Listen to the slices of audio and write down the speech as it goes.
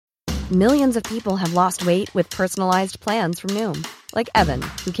Millions of people have lost weight with personalized plans from Noom. Like Evan,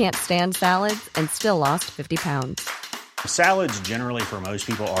 who can't stand salads and still lost 50 pounds. Salads generally for most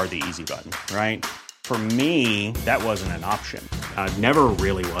people are the easy button, right? For me, that wasn't an option. I never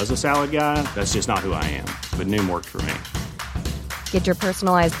really was a salad guy. That's just not who I am. But Noom worked for me. Get your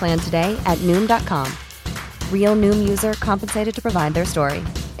personalized plan today at Noom.com. Real Noom user compensated to provide their story.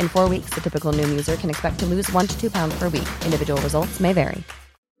 In 4 weeks, the typical Noom user can expect to lose 1 to 2 pounds per week. Individual results may vary.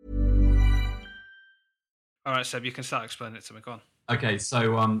 All right, Seb, you can start explaining it to me. Go on. Okay,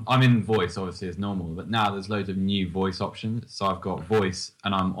 so I'm in voice, obviously, as normal, but now there's loads of new voice options. So I've got voice,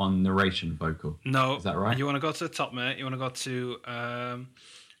 and I'm on narration vocal. No. Is that right? You want to go to the top, mate. You want to go to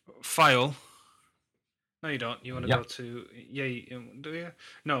file. No, you don't. You want to go to... Yeah, do you?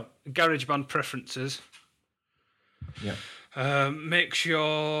 No, GarageBand preferences. Yeah. Make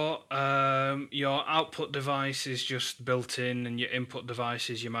sure your output device is just built in and your input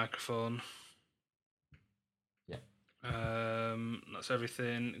device is your microphone. That's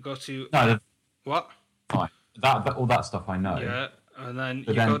everything. Go to what? Fine. That all that stuff I know. Yeah, and then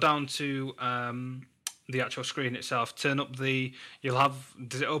go down to the actual screen itself. Turn up the. You'll have.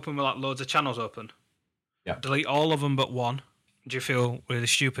 Does it open with like loads of channels open? Yeah. Delete all of them but one. Do you feel really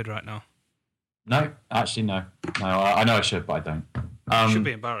stupid right now? No, actually no. No, I know I should, but I don't. You should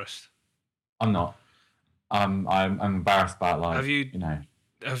be embarrassed. I'm not. I'm embarrassed about like.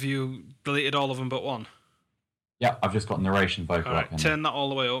 Have you deleted all of them but one? Yeah, I've just got narration vocal up. Turn that all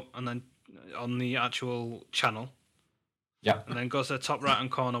the way up, and then on the actual channel. Yeah. And then go to the top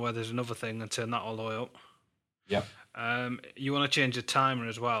right-hand corner where there's another thing, and turn that all the way up. Yeah. You want to change the timer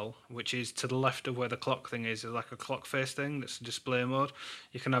as well, which is to the left of where the clock thing is. There's like a clock face thing that's display mode.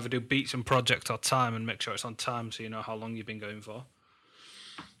 You can either do beats and project or time, and make sure it's on time so you know how long you've been going for.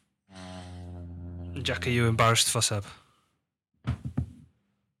 Jack, are you embarrassed for Seb?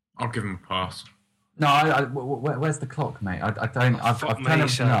 I'll give him a pass. No, where's the clock, mate? I don't. I've turned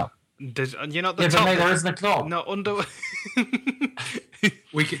everything up. You're not the top. But mate, there isn't a clock. No, under.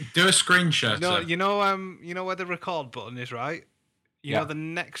 We could do a screenshot. No, you know where the record button is, right? You know the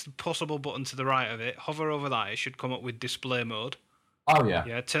next possible button to the right of it. Hover over that. It should come up with display mode. Oh yeah.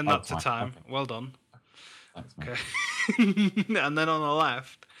 Yeah, turn that to time. Okay. Well done. Thanks, mate. Okay. And then on the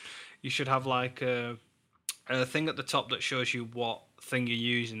left, you should have like a thing at the top that shows you what thing you're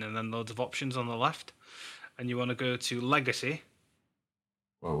using, and then loads of options on the left. And you want to go to legacy.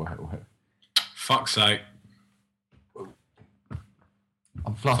 Whoa. Fuck's sake.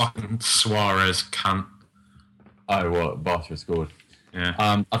 I'm flustered. Fucking Suarez cunt. Oh, what? Barca scored. Yeah.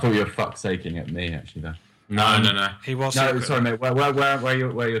 I thought you were fuck's saking at me, actually, though. No. He was. No, sorry, mate.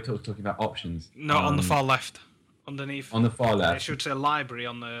 Where you're talking about options? No, on the far left. Underneath. On the far left. It should say library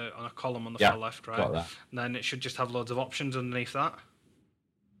on a column on the far left, right? Got that. And then it should just have loads of options underneath that.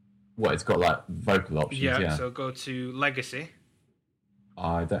 What? It's got like vocal options. Yeah. So go to legacy.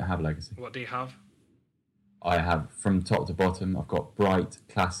 I don't have legacy. What do you have? I have from top to bottom. I've got bright,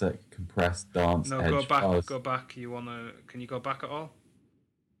 classic, compressed, dance, No, edge. go back. Buzz. Go back. Can you go back at all?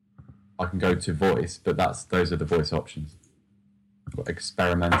 I can go to voice, but those are the voice options. I've got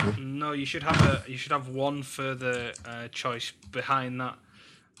experimental. No, you should have one further choice behind that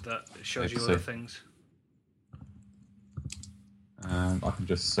shows you other things. I can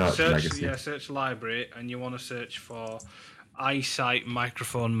just search legacy. Yeah, search library, and you want to search for iSight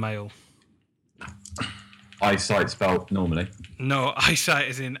microphone male. iSight spelled normally. No, iSight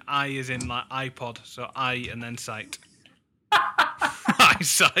is in like iPod, so I and then sight.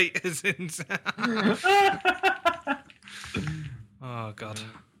 iSight is in. Oh God.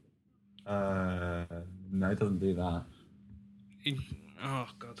 No, it doesn't do that. Oh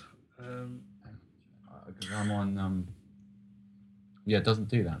God. I'm on. Yeah, it doesn't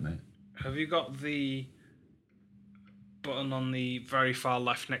do that, mate. Have you got the button on the very far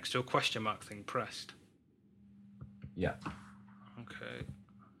left next to a question mark thing pressed? Yeah. Okay.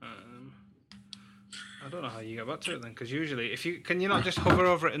 I don't know how you get back to it then, because usually, can you not just hover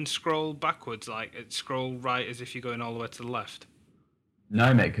over it and scroll backwards, like scroll right as if you're going all the way to the left?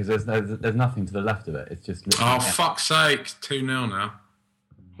 No, mate, because there's nothing to the left of it. It's just. Fuck's sake! 2-0 now.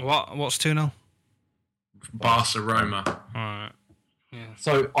 What's 2-0? Barcelona. All right. Yeah.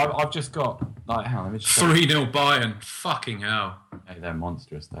 So I've just got like, hang on, let me just 3-0 Bayern. Fucking hell. Hey, they're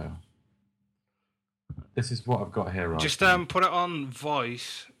monstrous though. This is what I've got here, right? Just put it on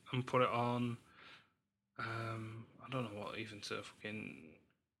voice and put it on. I don't know what even to fucking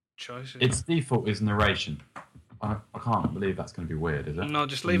choice. Its default is narration. I can't believe that's going to be weird, is it? No,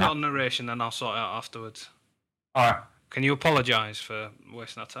 just leave it on narration, and I'll sort it out afterwards. All right. Can you apologise for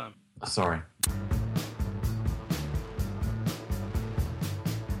wasting our time? Sorry.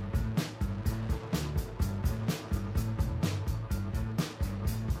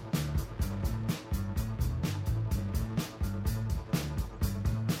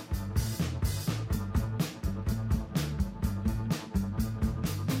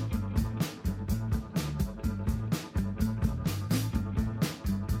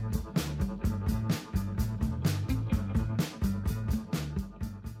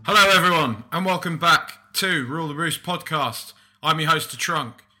 Hello, everyone, and welcome back to Rule the Roost podcast. I'm your host,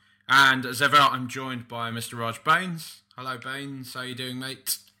 Trunk, and as ever, I'm joined by Mr. Raj Baines. Hello, Baines. How you doing,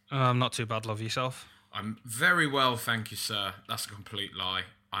 mate? Not too bad, love yourself. I'm very well, thank you, sir. That's a complete lie.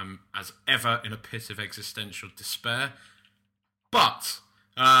 I'm, as ever, in a pit of existential despair. But,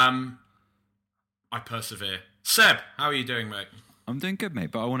 I persevere. Seb, how are you doing, mate? I'm doing good,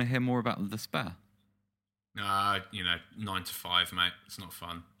 mate, but I want to hear more about the despair. 9 to 5, mate. It's not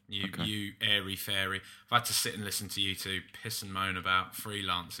fun. You airy fairy. I've had to sit and listen to you two piss and moan about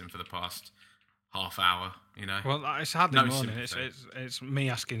freelancing for the past half hour, Well, it's hardly No moaning. sympathy. It's me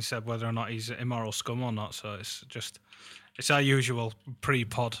asking Seb whether or not he's immoral scum or not. So it's our usual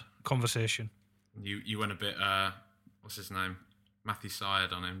pre-pod conversation. You went a bit, what's his name? Matthew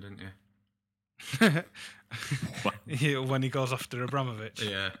Syed on him, didn't you? When he goes after Abramovich.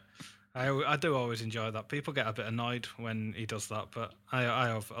 Yeah. I do always enjoy that. People get a bit annoyed when he does that, but I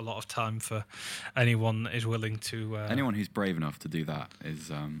have a lot of time for anyone that is willing to... Anyone who's brave enough to do that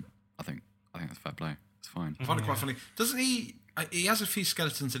is, I think that's fair play. It's fine. I find it quite funny. Doesn't he... He has a few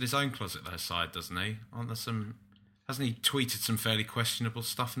skeletons in his own closet, though, Syed, doesn't he? Aren't there some... Hasn't he tweeted some fairly questionable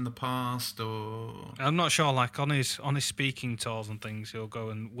stuff in the past, or...? I'm not sure, like, on his speaking tours and things, he'll go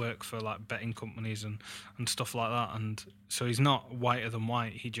and work for, like, betting companies and stuff like that, and so he's not whiter than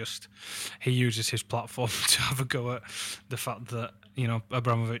white, he uses his platform to have a go at the fact that,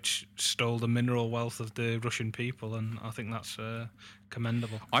 Abramovich stole the mineral wealth of the Russian people, and I think that's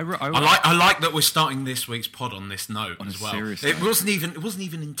commendable. I like that we're starting this week's pod on this note as well. It wasn't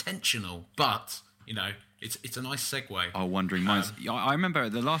even intentional, but, It's a nice segue. Oh, wondering minds. I remember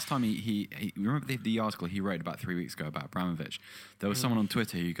the last time he remember the article he wrote about 3 weeks ago about Abramovich. There was someone on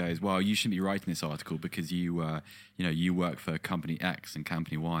Twitter who goes, "Well, you shouldn't be writing this article because you work for company X and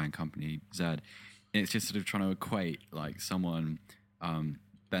company Y and company Z." And it's just sort of trying to equate like someone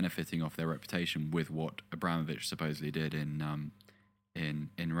benefiting off their reputation with what Abramovich supposedly did in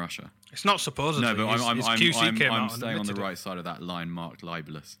Russia. It's not supposedly. No, but I'm staying on the it. right side of that line marked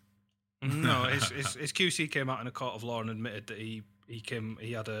libelous. No, his QC came out in a court of law and admitted that he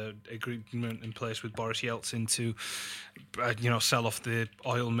had an agreement in place with Boris Yeltsin to, sell off the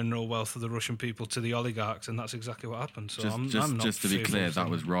oil mineral wealth of the Russian people to the oligarchs, and that's exactly what happened. So I'm not just to be clear, that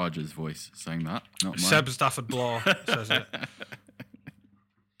was Raj's voice saying that, not mine. Seb Stafford Bloor says it.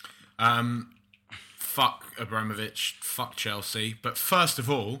 Fuck Abramovich, fuck Chelsea, but first of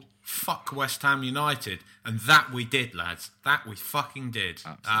all, fuck West Ham United, and that we did, lads. That we fucking did.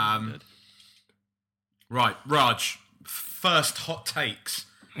 Absolutely did. Right, Raj, first hot takes.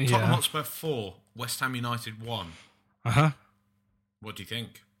 Yeah. Tottenham Hotspur 4, West Ham United 1. Uh-huh. What do you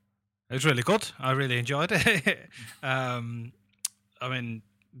think? It was really good. I really enjoyed it. I mean,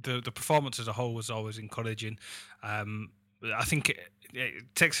 the performance as a whole was always encouraging. I think it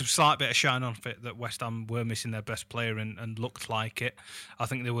takes a slight bit of shine off it that West Ham were missing their best player and looked like it. I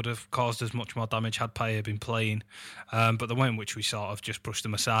think they would have caused as much more damage had Payet been playing. But the way in which we sort of just pushed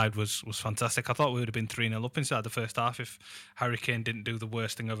them aside was fantastic. I thought we would have been 3-0 up inside the first half if Harry Kane didn't do the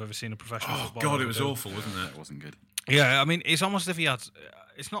worst thing I've ever seen a professional footballer God, it was do. awful, wasn't it? It wasn't good. Yeah, I mean, it's almost as if he had...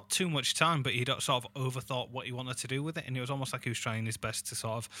 It's not too much time, but he'd sort of overthought what he wanted to do with it, and it was almost like he was trying his best to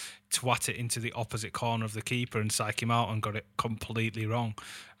sort of twat it into the opposite corner of the keeper and psych him out and got it completely wrong.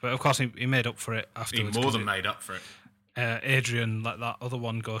 But of course, he made up for it afterwards. He more than made up for it. Adrian let that other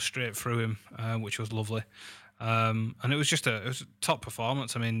one go straight through him, which was lovely. And it was just a top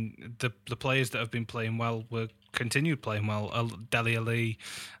performance. I mean, the players that have been playing well continued playing well. Dele Alli,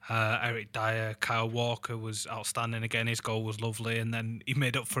 Eric Dyer, Kyle Walker was outstanding again. His goal was lovely, and then he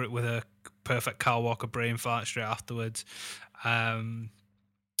made up for it with a perfect Kyle Walker brain fart straight afterwards.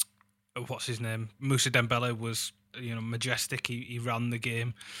 What's his name? Moussa Dembele was majestic. He ran the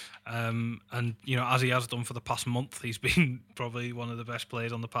game, and as he has done for the past month, he's been probably one of the best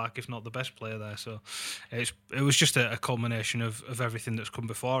players on the park, if not the best player there. So it was just a culmination of everything that's come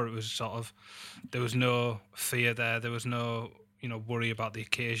before. It was sort of, there was no fear there. There was no worry about the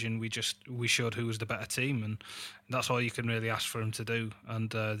occasion. We showed who was the better team, and that's all you can really ask for them to do. And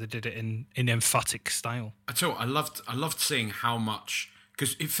they did it in emphatic style. I tell you what, I loved seeing how much.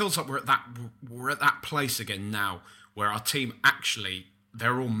 Because it feels like we're at that place again now where our team actually,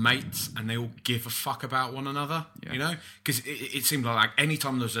 they're all mates and they all give a fuck about one another, Because it seemed like any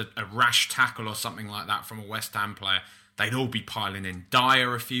time there was a rash tackle or something like that from a West Ham player, they'd all be piling in.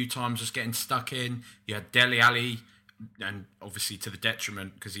 Dyer a few times just getting stuck in. You had Dele Alli, and obviously to the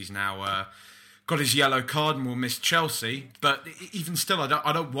detriment because he's now got his yellow card and will miss Chelsea. But even still, I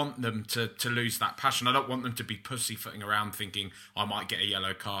don't want them to lose that passion. I don't want them to be pussyfooting around thinking I might get a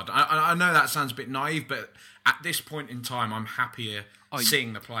yellow card. I know that sounds a bit naive, but at this point in time, I'm happier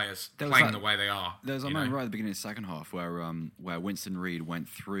seeing the players playing the way they are. There was a moment right at the beginning of the second half where Winston Reid went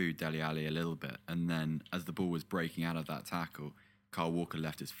through Dele Alli a little bit, and then as the ball was breaking out of that tackle, Kyle Walker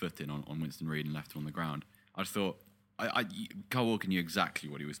left his foot in on Winston Reid and left him on the ground. I just thought, Kyle Walker knew exactly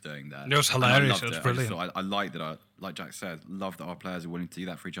what he was doing there. It was hilarious. It was brilliant. I like that. Like Jack said, love that our players are willing to do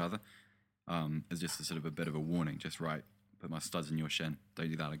that for each other. It's just a sort of a bit of a warning. Just put my studs in your shin. Don't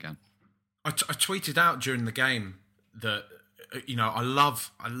do that again. I tweeted out during the game that I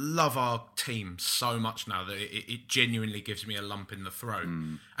love our team so much now that it genuinely gives me a lump in the throat,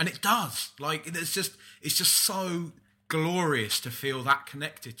 and it does. Like it's just so glorious to feel that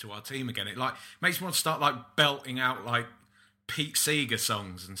connected to our team again. It makes me want to start belting out Pete Seeger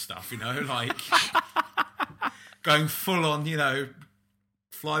songs and stuff. Going full on.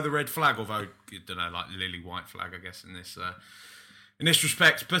 Fly the red flag. Although I don't know, Lily White flag, I guess in this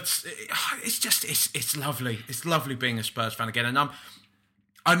respect, but it's lovely. It's lovely being a Spurs fan again, and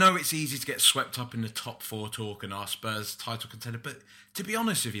I know it's easy to get swept up in the top 4 talk and our Spurs title contender, but to be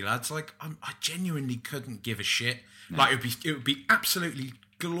honest with you, lads, I genuinely couldn't give a shit. No. It would be absolutely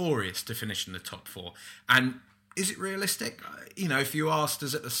glorious to finish in the top 4. And is it realistic? If you asked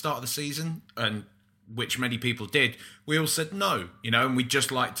us at the start of the season, and which many people did, we all said no. And we'd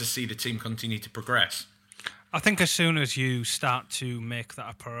just like to see the team continue to progress. I think as soon as you start to make that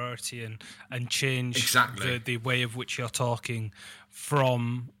a priority and change exactly the way of which you're talking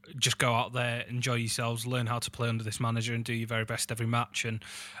from just go out there, enjoy yourselves, learn how to play under this manager and do your very best every match and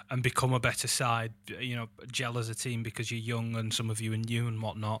become a better side, gel as a team because you're young and some of you are new and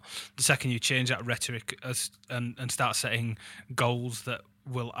whatnot. The second you change that rhetoric and start setting goals that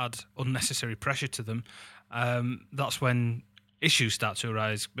will add unnecessary pressure to them, that's when issues start to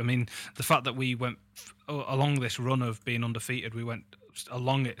arise. I mean, the fact that we went along this run of being undefeated, we went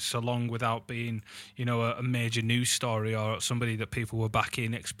along it so long without being, a major news story or somebody that people were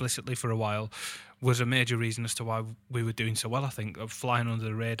backing explicitly for a while, was a major reason as to why we were doing so well. I think flying under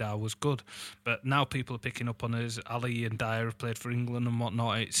the radar was good, but now people are picking up on us. Ali and Dyer have played for England and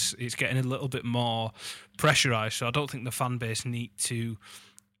whatnot. It's getting a little bit more pressurised. So I don't think the fan base need to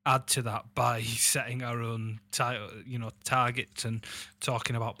add to that by setting our own targets and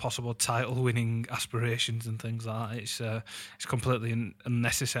talking about possible title-winning aspirations and things like that. It's completely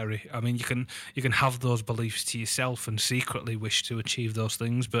unnecessary. I mean, you can have those beliefs to yourself and secretly wish to achieve those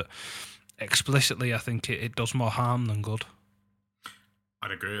things, but explicitly, I think it does more harm than good. I'd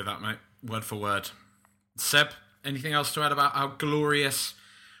agree with that, mate. Word for word. Seb, anything else to add about our glorious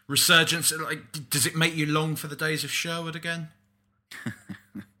resurgence? Does it make you long for the days of Sherwood again?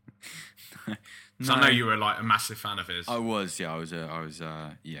 No. I know you were a massive fan of his. I was.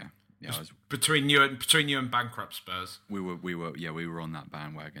 Between you and bankrupt Spurs, we were on that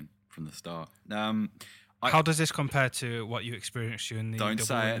bandwagon from the start. How does this compare to what you experienced during the? Don't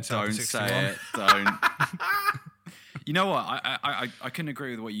say it. Don't. You know what? I couldn't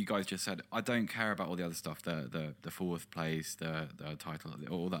agree with what you guys just said. I don't care about all the other stuff. The fourth place, the title,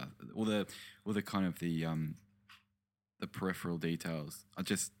 all that, all the kind of the peripheral details.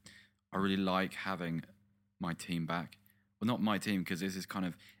 I really like having my team back. Well, not my team, because this is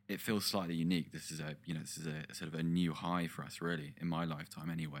it feels slightly unique. This is a sort of a new high for us, really, in my lifetime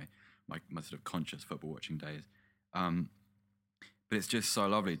anyway, my sort of conscious football watching days. But it's just so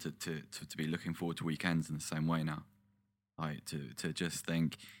lovely to be looking forward to weekends in the same way now. To just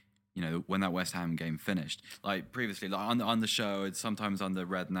think, when that West Ham game finished, previously, on the show, and sometimes on the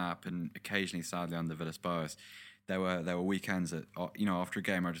Redknapp, and occasionally, sadly, on the Villas-Boas, there were weekends that, after a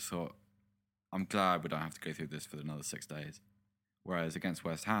game, I just thought, I'm glad we don't have to go through this for another 6 days. Whereas against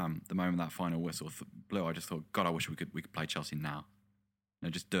West Ham, the moment that final whistle blew, I just thought, God, I wish we could play Chelsea now.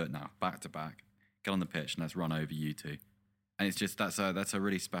 Just do it now, back to back. Get on the pitch and let's run over you two. And it's just that's a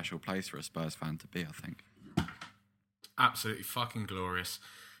really special place for a Spurs fan to be, I think. Absolutely fucking glorious.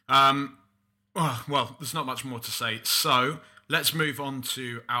 Well, there's not much more to say. So let's move on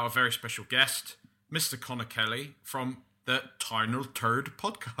to our very special guest, Mr. Connor Kelly from the Tiny Turd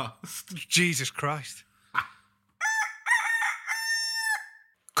podcast. Jesus Christ.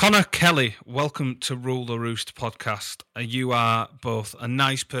 Connor Kelly, welcome to Rule the Roost podcast. You are both a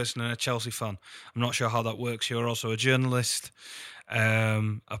nice person and a Chelsea fan. I'm not sure how that works. You're also a journalist, a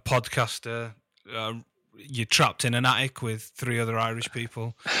podcaster. You're trapped in an attic with 3 other Irish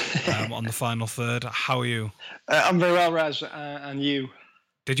people on the final third. How are you? I'm very well, Raz, and you?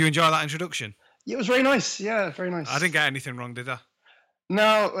 Did you enjoy that introduction? It was very nice. Yeah, very nice. I didn't get anything wrong, did I?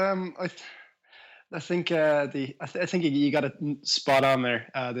 No, I think I think you got it spot on there.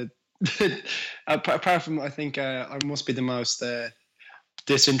 Apart from, I think I must be the most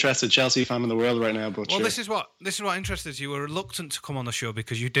disinterested Chelsea fan in the world right now. But well, sure. this is what interested you. Were reluctant to come on the show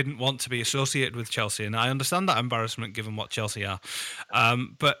because you didn't want to be associated with Chelsea, and I understand that embarrassment given what Chelsea are.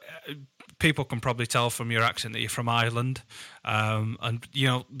 But people can probably tell from your accent that you're from Ireland, and you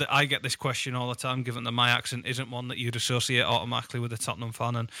know I get this question all the time. Given that my accent isn't one that you'd associate automatically with a Tottenham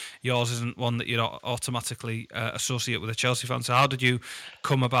fan, and yours isn't one that you'd automatically associate with a Chelsea fan. So, how did you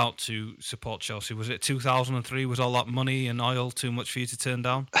come about to support Chelsea? Was it 2003? Was all that money and oil too much for you to turn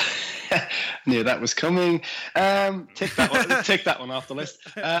down? Knew that was coming. Tick that one off the list.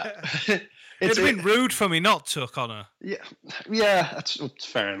 It'd have been rude for me not to, Connor. Yeah, that's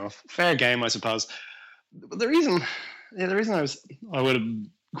fair enough. Fair game, I suppose. But the reason I would have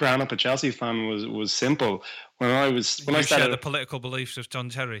grown up a Chelsea fan was simple. When I started share the political beliefs of John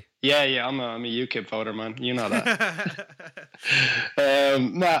Terry. Yeah, I'm a UKIP voter, man. You know that.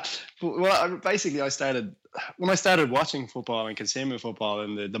 Basically, I started watching football and consuming football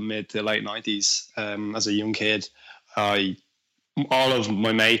in the mid to late 90s. As a young kid, all of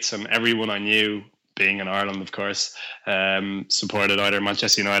my mates and everyone I knew, being in Ireland, of course, supported either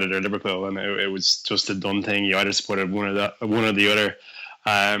Manchester United or Liverpool, and it was just a done thing. You either supported one or the other.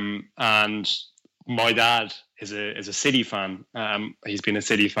 And my dad is a City fan. He's been a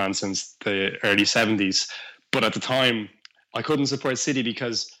City fan since the early 70s. But at the time, I couldn't support City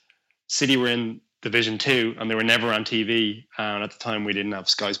because City were in Division 2 and they were never on TV. And at the time, we didn't have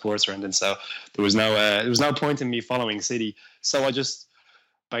Sky Sports or anything, so there was no point in me following City. So I just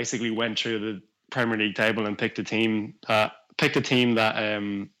basically went through the Premier League table and picked a team that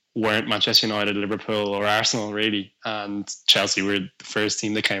weren't Manchester United, Liverpool, or Arsenal, really. And Chelsea were the first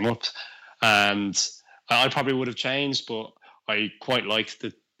team that came up. And I probably would have changed, but I quite liked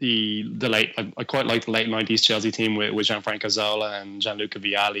the late 90s Chelsea team with Gianfranco Zola and Gianluca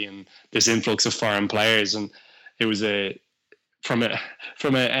Vialli and this influx of foreign players. And it was from a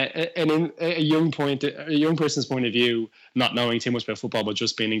young person's point of view, not knowing too much about football, but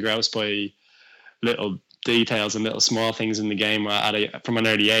just being engrossed by little details and little small things in the game from an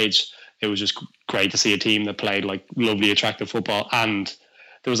early age. It was just great to see a team that played like lovely, attractive football. And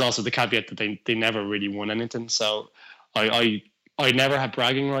there was also the caveat that they never really won anything. So I never had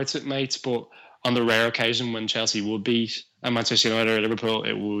bragging rights with mates, but on the rare occasion when Chelsea would beat Manchester United or Liverpool,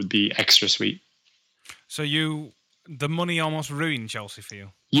 it would be extra sweet. So the money almost ruined Chelsea for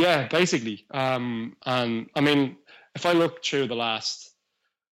you? Yeah, basically. And I mean, if I look through the last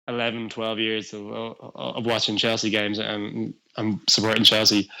 11, 12 years of watching Chelsea games and supporting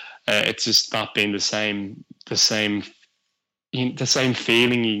Chelsea, it's just not been the same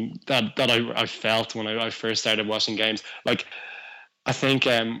feeling that I felt when I first started watching games. Like, I think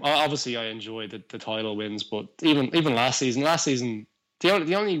obviously I enjoyed the title wins, but even last season, the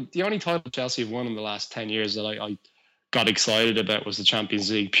only title Chelsea have won in the last 10 years that I got excited about was the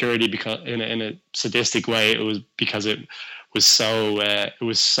Champions League, purely because in a sadistic way, it was because it was so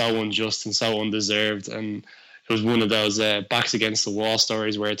unjust and so undeserved, and it was one of those backs against the wall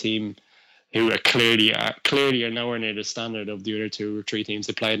stories where a team who are clearly are nowhere near the standard of the other two or three teams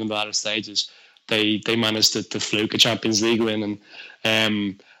that played in the latter stages, they managed to fluke a Champions League win,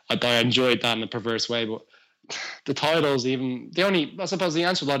 and I enjoyed that in a perverse way. But the titles, I suppose the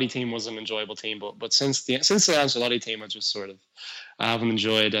Ancelotti team was an enjoyable team, but since the Ancelotti team, I haven't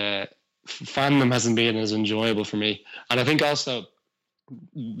enjoyed. Fandom hasn't been as enjoyable for me, and I think also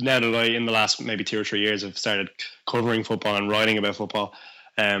now that in the last maybe 2 or 3 years have started covering football and writing about football,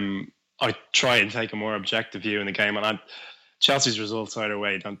 I try and take a more objective view in the game, and Chelsea's results either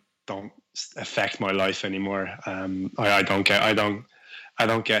way don't affect my life anymore. I don't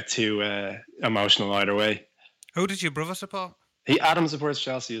get too emotional either way. Who did your brother support? Adam supports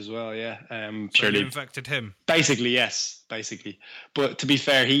Chelsea as well, yeah. So you infected him? Basically, yes. But to be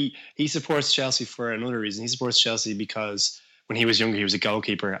fair, he supports Chelsea for another reason. He supports Chelsea because when he was younger, he was a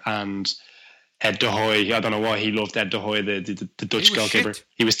goalkeeper, and Ed de Hoy, I don't know why he loved Ed de Hoy, the Dutch goalkeeper. Shit.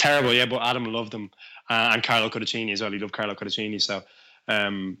 He was terrible, yeah, but Adam loved him. And Carlo Codicini as well. He loved Carlo Codicini. So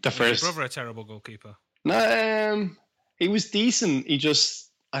was your brother a terrible goalkeeper? No, he was decent.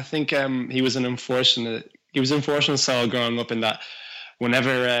 I think he was unfortunate soul growing up in that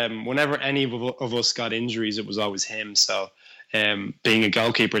whenever any of us got injuries, it was always him. So being a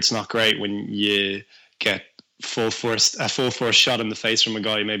goalkeeper, it's not great when you get a full force shot in the face from a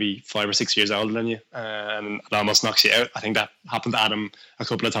guy maybe 5 or 6 years older than you, and it almost knocks you out. I think that happened to Adam a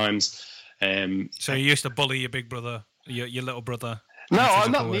couple of times. So you used to bully your big brother, your little brother? No,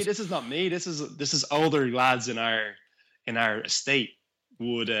 I'm not me. This is not me. This is older lads in our estate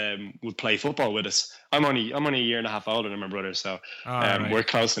would play football with us. I'm only a year and a half older than my brother, so right. we're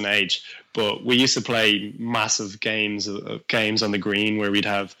close in age. But we used to play massive games on the green where we'd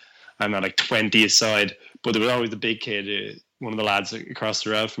have, I don't know, like 20 aside. But there was always the big kid, one of the lads across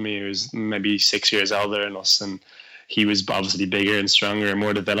the road from me, who was maybe 6 years older than us, and he was obviously bigger and stronger and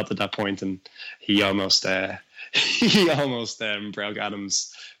more developed at that point, and he almost broke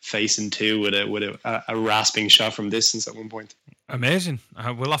Adam's face in two with a rasping shot from distance at one point. Amazing.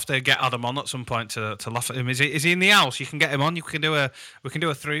 We'll have to get Adam on at some point to laugh at him. Is he in the house? You can get him on. We can do a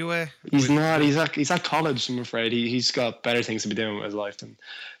 3-way. He's not. He's at college. I'm afraid he's got better things to be doing with his life than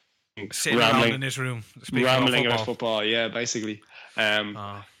sitting around in his room rambling about football. Yeah, basically.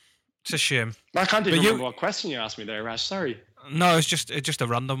 It's a shame. I can't even remember what question you asked me there, Rash. Sorry. No, it's just a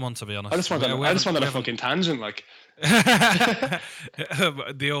random one, to be honest. I just wanted a fucking tangent, like.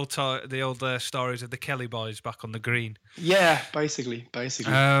 the old stories of the Kelly boys back on the green. Yeah, basically.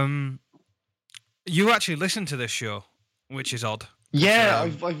 You actually listen to this show, which is odd. Yeah,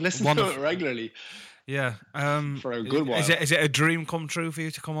 I've listened to it regularly. Yeah, for a good while. Is it a dream come true for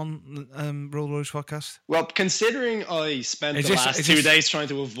you to come on Rule Rules podcast? Well, considering I spent the last 2 days trying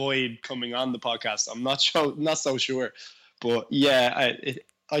to avoid coming on the podcast, I'm not so sure. But yeah,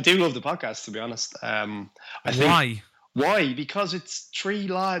 I do love the podcast, to be honest. Why? Why? Because it's three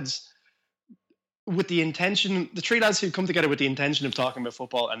lads with the intention, the three lads who come together with the intention of talking about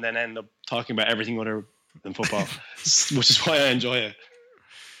football and then end up talking about everything other than football, which is why I enjoy it.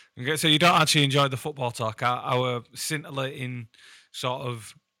 Okay, so you don't actually enjoy the football talk. Our scintillating sort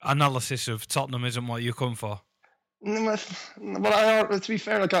of analysis of Tottenham isn't what you come for. Well, to be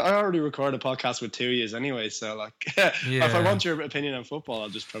fair, like I already record a podcast with 2 years anyway, so like, if I want your opinion on football, I'll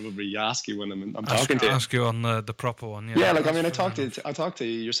just probably ask you when I'm talking to you. Ask you on the proper one. Yeah, like I mean, I talked to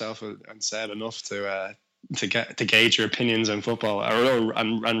yourself and Seb enough to gauge your opinions on football,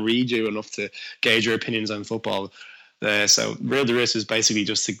 and read you enough to gauge your opinions on football. So Real the Risk is basically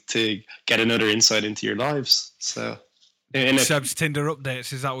just to get another insight into your lives. So. Seb's Tinder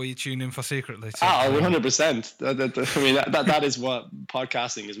updates, is that what you tune in for secretly? 100%. I mean, that is what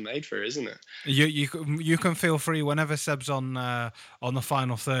podcasting is made for, isn't it? You can feel free whenever Seb's on the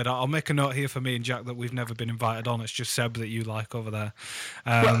final third. I'll make a note here for me and Jack that we've never been invited on. It's just Seb that you like over there.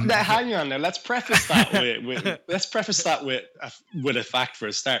 Well, now, hang on now. Let's preface that with a fact for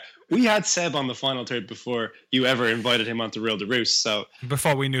a start. We had Seb on the final third before you ever invited him onto Real the Roost. So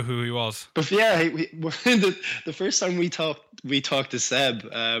before we knew who he was. But yeah, the first time we talked to Seb,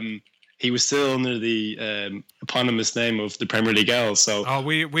 he was still under the eponymous name of the Premier League Owl. So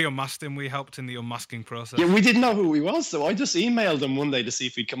we unmasked him. We helped in the unmasking process. Yeah, we didn't know who he was, so I just emailed him one day to see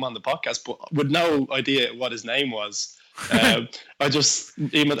if he'd come on the podcast, but with no idea what his name was. I just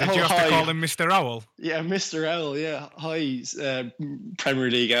emailed. Did you have to call him Mr. Owl? Yeah, Mr. Owl. Yeah, hi, Premier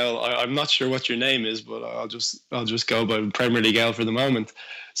League Owl. I'm not sure what your name is, but I'll just go by Premier League Owl for the moment.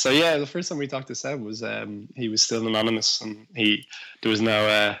 So yeah, the first time we talked to Seb was he was still anonymous, and there was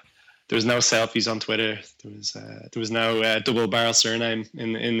no selfies on Twitter. There was no double barrel surname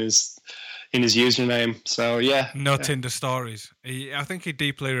in his username. So yeah, no Tinder stories. I think he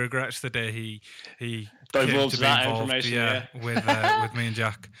deeply regrets the day he divulged that information. Yeah, with me and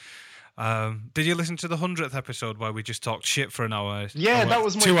Jack. Did you listen to the 100th episode where we just talked shit for an hour? Yeah, that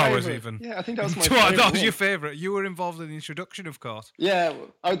was my 2 favorite. hours even. Yeah, I think that was my favorite. That was your favorite. You were involved in the introduction, of course. Yeah,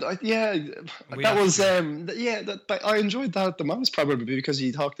 I enjoyed that the most, probably because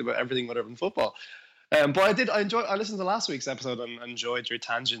he talked about everything other than football. But I listened to last week's episode and enjoyed your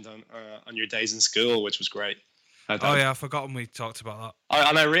tangent on your days in school, which was great. I've forgotten we talked about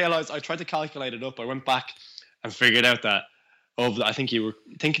that. I realized I tried to calculate it up. I went back and figured out that I think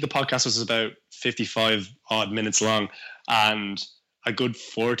the podcast was about 55 odd minutes long, and a good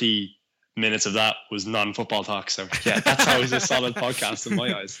 40 minutes of that was non-football talk. So yeah, that's always a solid podcast in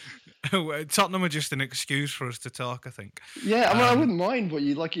my eyes. Tottenham are just an excuse for us to talk, I think. Yeah, I mean, I wouldn't mind, but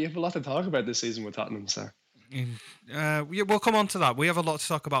you have a lot to talk about this season with Tottenham, so. We'll come on to that. We have a lot to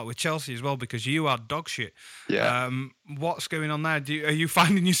talk about with Chelsea as well, because you are dog shit. Yeah. What's going on there? Are you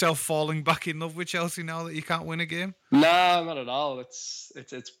finding yourself falling back in love with Chelsea now that you can't win a game? No, not at all. It's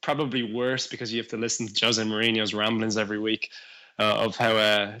probably worse because you have to listen to Jose Mourinho's ramblings every week of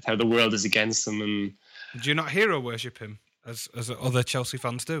how the world is against him. And do you not hero worship him as other Chelsea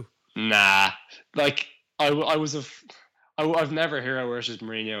fans do? Nah, like I've never hero worshipped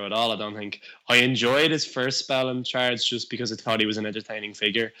Mourinho at all. I don't think. I enjoyed his first spell in charge just because I thought he was an entertaining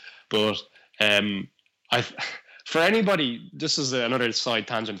figure. But for anybody, this is another side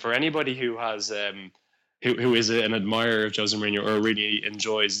tangent. For anybody who has who is an admirer of Jose Mourinho or really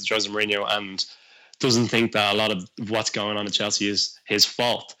enjoys Jose Mourinho and doesn't think that a lot of what's going on at Chelsea is his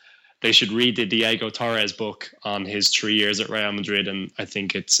fault. They should read the Diego Torres book on his 3 years at Real Madrid, and I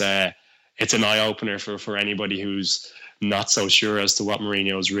think it's an eye opener for anybody who's not so sure as to what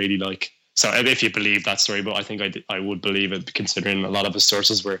Mourinho is really like. So if you believe that story, but I think I would believe it, considering a lot of his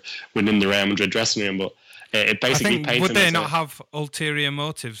sources were within the Real Madrid dressing room. But it basically paints would him they as not have ulterior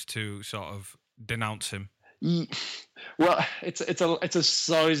motives to sort of denounce him? Well, it's a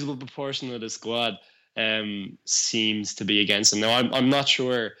sizable proportion of the squad seems to be against him. Now, I'm not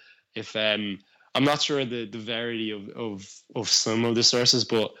sure if I'm not sure the verity of some of the sources,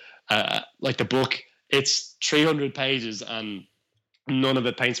 but like the book, it's 300 pages and none of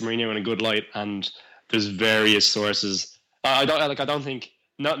it paints Mourinho in a good light. And there's various sources. I don't think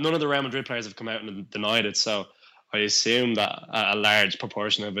none of the Real Madrid players have come out and denied it. So I assume that a large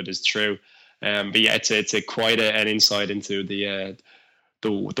proportion of it is true. But yeah, it's quite an insight into the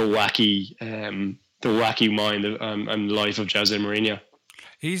wacky mind and life of Jose Mourinho.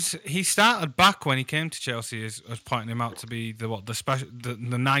 He started back when he came to Chelsea as pointing him out to be the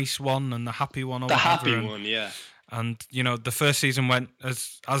nice one and the happy one, or the whatever. Happy one, yeah. And the first season went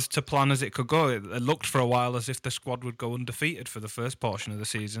as to plan as it could go. It looked for a while as if the squad would go undefeated for the first portion of the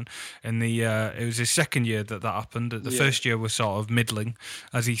season. In it was his second year that happened. The first year was sort of middling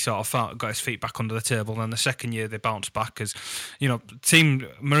as he sort of got his feet back under the table. And the second year they bounced back as team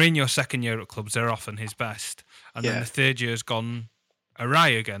Mourinho's second year at clubs, they're often his best, and then the third year's gone awry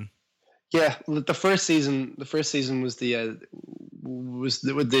again. Yeah, the first season was the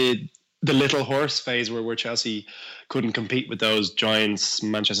little horse phase where Chelsea couldn't compete with those giants,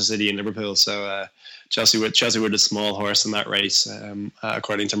 Manchester City and Liverpool. So Chelsea were the small horse in that race,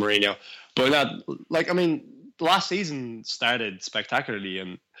 according to Mourinho. But the last season started spectacularly,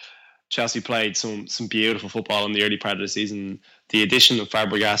 and Chelsea played some beautiful football in the early part of the season. The addition of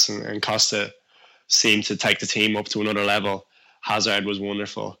Fabregas and Costa seemed to take the team up to another level. Hazard was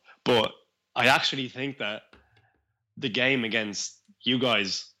wonderful, but I actually think that the game against you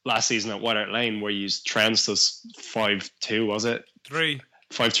guys last season at White Hart Lane, where you trounced us 5-2, was it?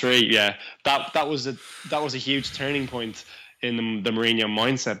 5-3, yeah. That was a huge turning point in the Mourinho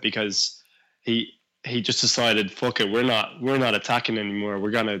mindset, because he just decided, fuck it, we're not attacking anymore. We're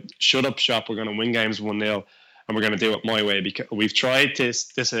gonna shut up shop. We're gonna win games 1-0, and we're gonna do it my way, because we've tried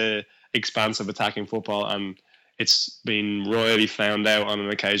this expansive attacking football, and it's been royally found out on an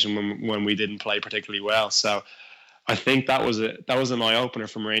occasion when we didn't play particularly well. So I think that was an eye opener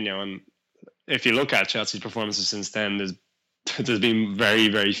for Mourinho. And if you look at Chelsea's performances since then, there's been very,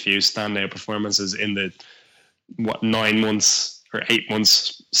 very few standout performances in the 9 months or 8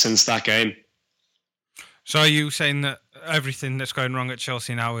 months since that game. So are you saying that everything that's going wrong at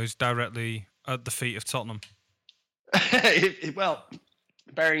Chelsea now is directly at the feet of Tottenham? Well,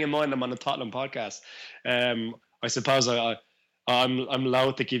 bearing in mind I'm on a Tottenham podcast, I suppose I'm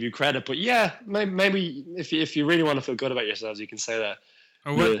loath to give you credit, but yeah, maybe if you really want to feel good about yourselves, you can say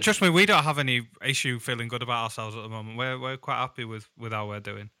that. Trust me, we don't have any issue feeling good about ourselves at the moment. We're quite happy with how we're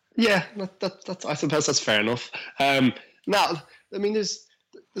doing. Yeah, that's I suppose that's fair enough. Now, I mean, there's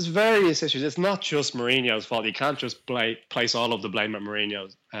various issues. It's not just Mourinho's fault. You can't just place all of the blame at Mourinho,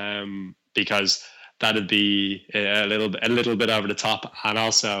 because that'd be a little bit over the top. And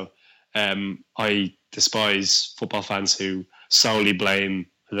also, I despise football fans who solely blame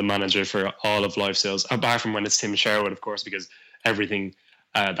the manager for all of life sales, apart from when it's Tim Sherwood, of course, because everything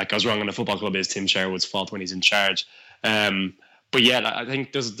that goes wrong in a football club is Tim Sherwood's fault when he's in charge. But yeah, I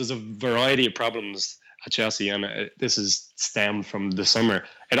think there's a variety of problems at Chelsea, and this is stemmed from the summer.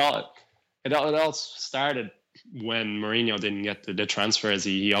 It all started when Mourinho didn't get the transfers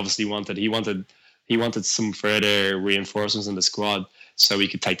he obviously wanted. He wanted some further reinforcements in the squad so he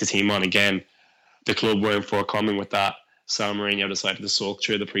could take the team on again. The club weren't forthcoming with that, so Mourinho decided to sulk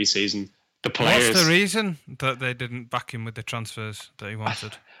through the pre-season. The players. What's the reason that they didn't back him with the transfers that he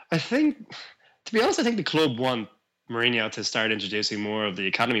wanted? I think, to be honest, the club want Mourinho to start introducing more of the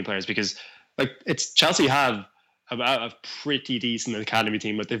academy players, because Chelsea have a pretty decent academy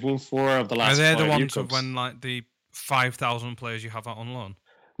team, but they've won 4 of the last 5 Are they the ones Cups. when the 5,000 players you have out on loan?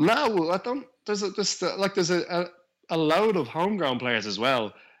 No, I don't. There's a load of homegrown players as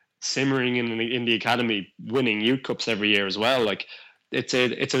well, simmering in the academy, winning youth cups every year as well. Like it's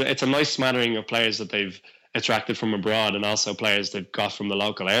a nice smattering of players that they've attracted from abroad, and also players they've got from the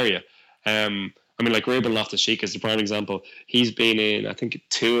local area. I mean, like Ruben Loftus-Cheek is the prime example. He's been in, I think,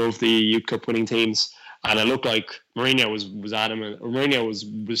 2 of the youth cup winning teams, and it looked like Mourinho was adamant. Mourinho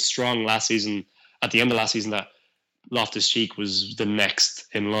was strong last season. At the end of last season, that Loftus-Cheek was the next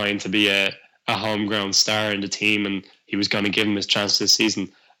in line to be a homegrown star in the team, and he was going to give him his chance this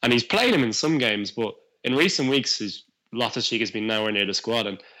season. and he's played him in some games, but in recent weeks, Loftus-Cheek has been nowhere near the squad,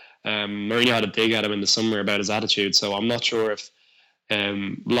 and Mourinho had a dig at him in the summer about his attitude. So I'm not sure if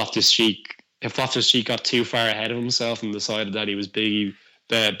Loftus-Cheek got too far ahead of himself and decided that he was Billy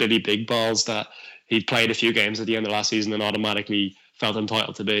Big Balls, that he'd played a few games at the end of last season and automatically felt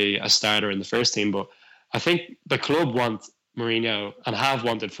entitled to be a starter in the first team. But I think the club want Mourinho, and have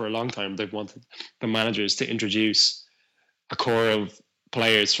wanted for a long time, they've wanted the managers to introduce a core of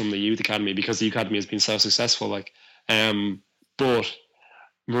players from the youth academy, because the academy has been so successful. But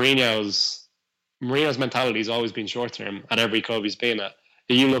Mourinho's mentality has always been short term at every club he's been at.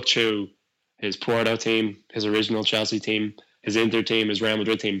 If you look through his Porto team, his original Chelsea team, his Inter team, his Real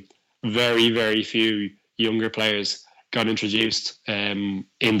Madrid team, very, very few younger players got introduced in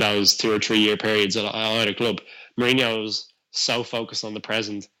those 2 or 3 year periods at either club. Mourinho's so focused on the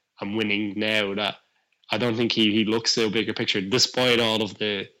present and winning now that I don't think he looks at a bigger picture, despite all of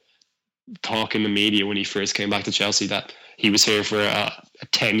the talk in the media when he first came back to Chelsea that he was here for a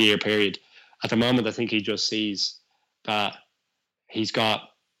 10-year period. At the moment, I think he just sees that he's got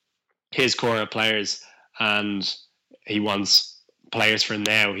his core of players and he wants players for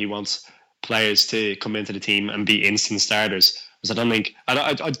now. He wants players to come into the team and be instant starters. Because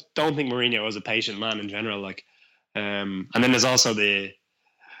I don't think Mourinho is a patient man in general. And then there's also the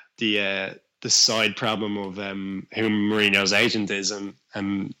side problem of who Mourinho's agent is and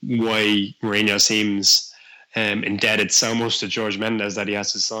why Mourinho seems indebted so much to Jorge Mendes that he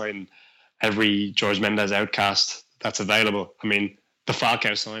has to sign every Jorge Mendes outcast that's available. I mean, the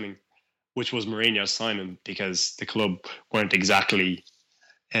Falcao signing, which was Mourinho's signing because the club weren't exactly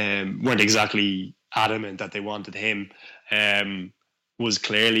adamant that they wanted him, was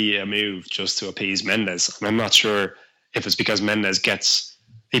clearly a move just to appease Mendes. And I'm not sure if it's because Mendes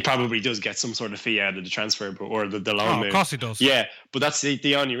he probably does get some sort of fee out of the transfer or the loan move. Of course he does. Yeah, but that's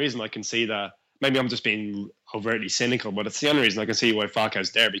the only reason I can see that. Maybe I'm just being overtly cynical, but it's the only reason I can see why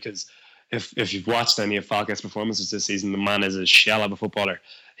Falcao's there, because if you've watched any of Falcao's performances this season, the man is a shell of a footballer.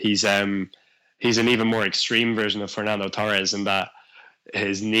 He's an even more extreme version of Fernando Torres in that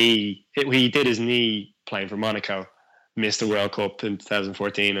he did his knee playing for Monaco, missed the World Cup in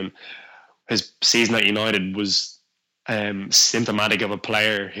 2014, and his season at United was symptomatic of a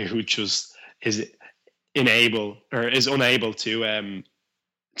player who just is unable to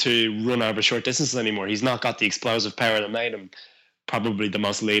run over short distances anymore. He's not got the explosive power that made him probably the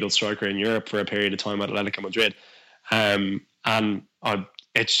most lethal striker in Europe for a period of time at Atletico Madrid.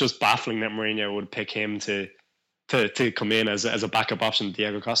 It's just baffling that Mourinho would pick him to come in as a backup option to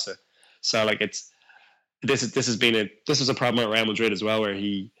Diego Costa. So this is a problem at Real Madrid as well, where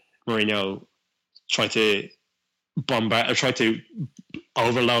Mourinho tried to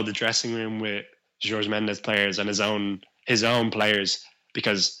overload the dressing room with Jorge Mendes players and his own players,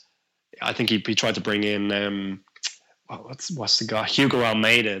 because I think he tried to bring in what's the guy, Hugo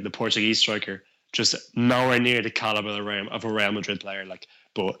Almeida, the Portuguese striker, just nowhere near the caliber of a Real Madrid player.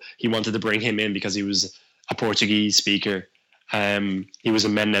 But he wanted to bring him in because he was a Portuguese speaker. He was a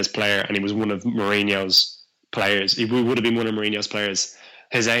Mendes player, and he was one of Mourinho's players. He would have been one of Mourinho's players.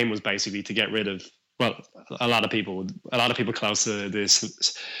 His aim was basically to get rid of. Well, a lot of people close to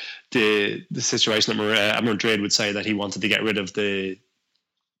this, the situation at Madrid would say that he wanted to get rid of the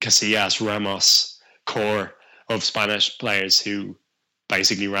Casillas, Ramos core of Spanish players who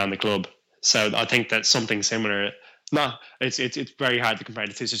basically ran the club. So I think that something similar. No, it's very hard to compare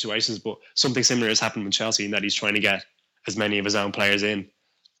the two situations, but something similar has happened with Chelsea in that he's trying to get as many of his own players in,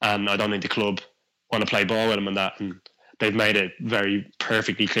 and I don't think the club want to play ball with him on that. And they've made it very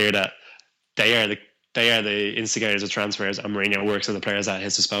perfectly clear that they are the instigators of transfers, and Mourinho works with the players at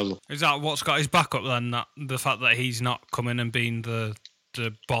his disposal. Is that what's got his back up then? That the fact that he's not coming and being the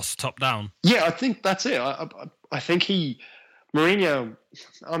boss top down? Yeah, I think that's it. I think Mourinho.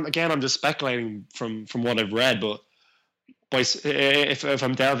 Again, I'm just speculating from what I've read, but if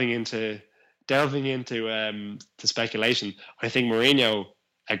I'm delving into the speculation, I think Mourinho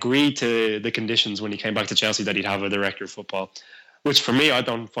agreed to the conditions when he came back to Chelsea that he'd have a director of football, which for me, I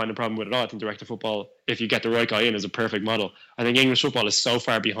don't find a problem with at all. I think director of football, if you get the right guy in, is a perfect model. I think English football is so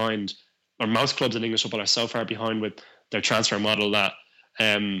far behind, or most clubs in English football are so far behind with their transfer model that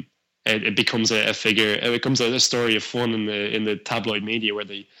it becomes a figure. It becomes a story of fun in the tabloid media where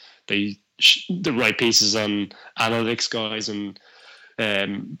they write pieces on analytics guys and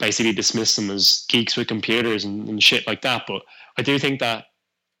basically dismiss them as geeks with computers and shit like that. But I do think that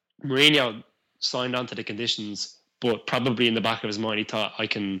Mourinho signed on to the conditions, but probably in the back of his mind he thought, I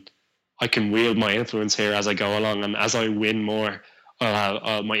can wield my influence here as I go along, and as I win more,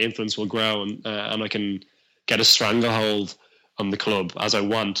 my influence will grow, and I can get a stranglehold on the club as I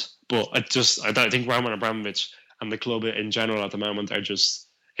want. But I don't think Roman Abramovich and the club in general at the moment are just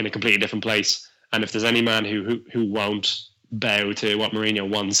in a completely different place. And if there's any man who won't bow to what Mourinho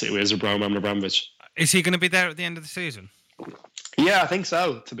wants, it was Roman Abramovich. Is he going to be there at the end of the season? Yeah, I think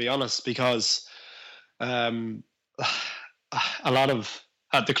so, to be honest, because a lot of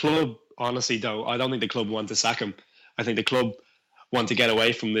at the club, honestly, though, I don't think the club want to sack him. I think the club want to get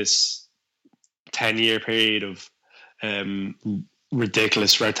away from this 10-year period of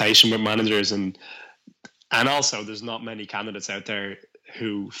ridiculous rotation with managers, and also there's not many candidates out there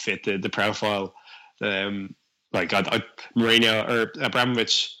who fit the profile. Mourinho or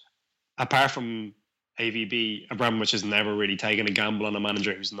Abramovich, apart from AVB, Abramovich has never really taken a gamble on a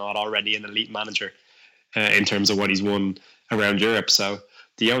manager who's not already an elite manager in terms of what he's won around Europe. So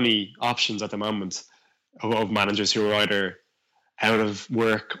the only options at the moment of managers who are either out of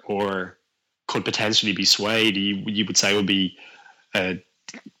work or could potentially be swayed, you would say would be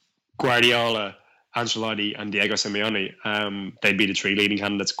Guardiola, Ancelotti and Diego Simeone. They'd be the three leading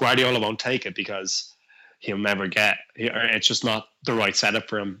candidates. Guardiola won't take it because he'll never it's just not the right setup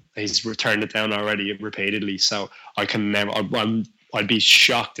for him. He's returned it down already repeatedly. So I'd be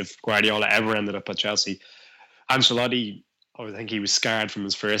shocked if Guardiola ever ended up at Chelsea. Ancelotti, I think he was scarred from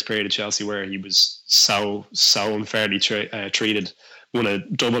his first period at Chelsea where he was so unfairly treated. Won a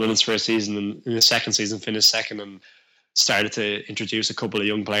double in his first season, and in the second season finished second and started to introduce a couple of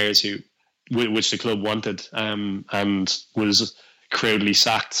young players which the club wanted, and was crudely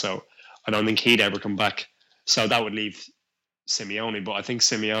sacked. So I don't think he'd ever come back. So that would leave Simeone. But I think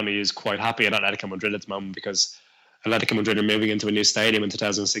Simeone is quite happy at Atletico Madrid at the moment because Atletico Madrid are moving into a new stadium in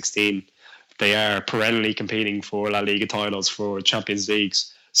 2016. They are perennially competing for La Liga titles, for Champions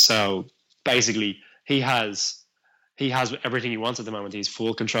Leagues. So basically, he has everything he wants at the moment. He's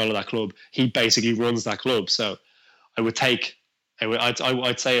full control of that club. He basically runs that club. So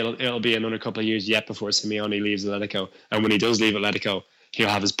I'd say it'll be another couple of years yet before Simeone leaves Atletico. And when he does leave Atletico, he'll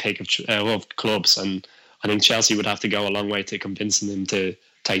have his pick of clubs. And I think Chelsea would have to go a long way to convincing him to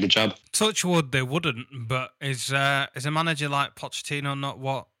take the job. Touch wood, they wouldn't. But is a manager like Pochettino not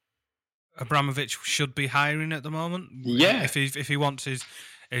what Abramovich should be hiring at the moment? Yeah. If he wants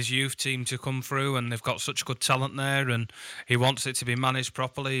his youth team to come through and they've got such good talent there and he wants it to be managed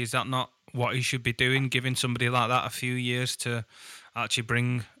properly, is that not what he should be doing, giving somebody like that a few years to actually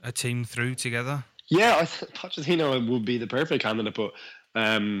bring a team through together? Yeah, I think Pochettino would be the perfect candidate, but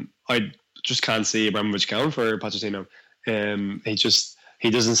I just can't see Abramovich going for Pochettino. He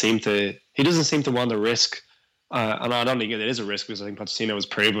doesn't seem to want to risk, and I don't think it is a risk because I think Pochettino has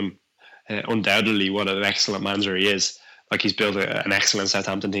proven undoubtedly what an excellent manager he is. Like, he's built an excellent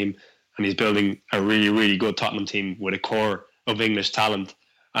Southampton team, and he's building a really, really good Tottenham team with a core of English talent.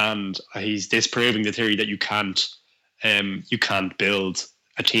 And he's disproving the theory that you can't build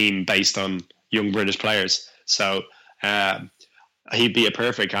a team based on young British players. So he'd be a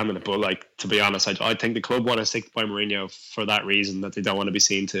perfect candidate. But to be honest, I think the club want to stick by Mourinho for that reason, that they don't want to be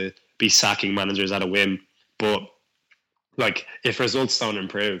seen to be sacking managers at a whim. But if results don't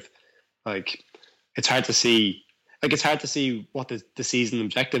improve, it's hard to see. It's hard to see what the season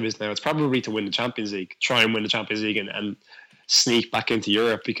objective is now. It's probably to win the Champions League, try and win the Champions League and sneak back into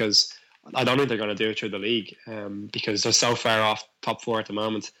Europe, because I don't think they're going to do it through the league because they're so far off top four at the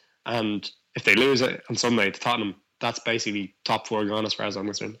moment. And if they lose it on Sunday to Tottenham, that's basically top four gone as far as I'm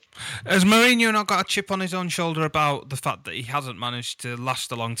concerned. Has Mourinho not got a chip on his own shoulder about the fact that he hasn't managed to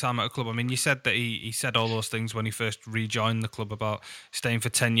last a long time at a club? I mean, you said that he said all those things when he first rejoined the club about staying for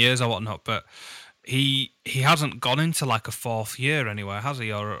 10 years or whatnot, but he hasn't gone into a fourth year anywhere, has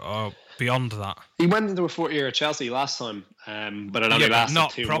he, or beyond that? He went into a fourth year at Chelsea last time, but it only lasted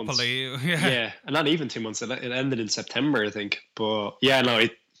not 2 properly. months. Yeah, and not even 2 months. It ended in September, I think. But yeah, no,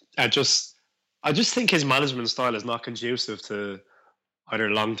 I just think his management style is not conducive to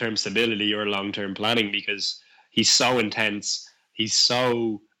either long-term stability or long-term planning, because he's so intense, he's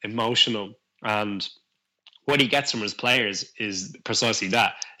so emotional, and what he gets from his players is precisely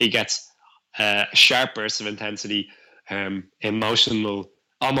that. He gets a sharp burst of intensity, emotional,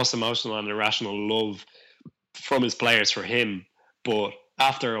 almost emotional and irrational love from his players for him. But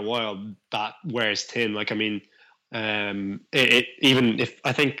after a while, that wears thin. Even if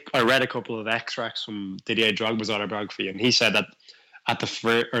I think I read a couple of extracts from Didier Drogba's autobiography, and he said that at the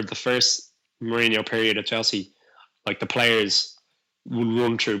first Mourinho period at Chelsea, the players would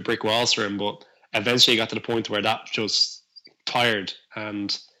run through brick walls for him, but eventually got to the point where that just tired.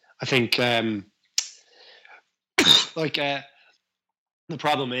 And I think the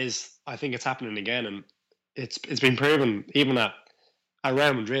problem is, I think it's happening again, and it's been proven even at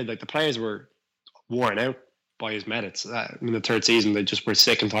Real Madrid. The players were worn out by his merits. In the third season, they just were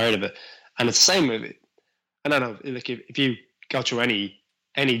sick and tired of it. And it's the same with it. I don't know, like if you go through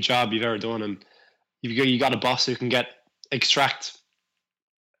any job you've ever done, and you got a boss who can extract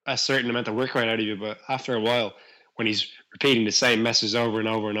a certain amount of work right out of you, but after a while, when he's repeating the same message over and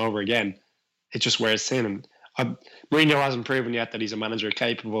over and over again, it just wears thin. And Mourinho hasn't proven yet that he's a manager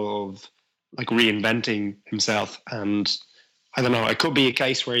capable of like reinventing himself. And I don't know, it could be a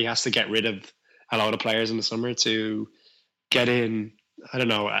case where he has to get rid of a lot of players in the summer to get in, I don't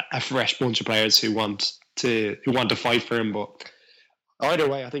know, a fresh bunch of players who want to fight for him. But either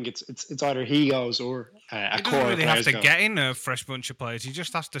way, I think it's either he goes or a core of players go. He doesn't really have to get in a fresh bunch of players. He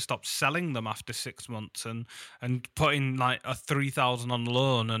just has to stop selling them after 6 months and putting like a 3,000 on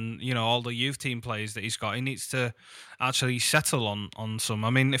loan, and all the youth team players that he's got. He needs to actually settle on some. I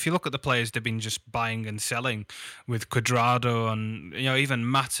mean, if you look at the players they've been just buying and selling with Cuadrado and even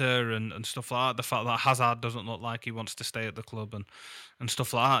Mata and stuff like that. The fact that Hazard doesn't look like he wants to stay at the club and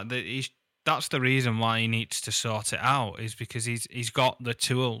stuff like that. That's the reason why he needs to sort it out, is because he's got the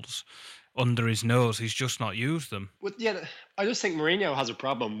tools under his nose. He's just not used them. Yeah, I just think Mourinho has a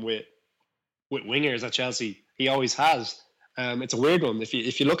problem with wingers at Chelsea. He always has. It's a weird one.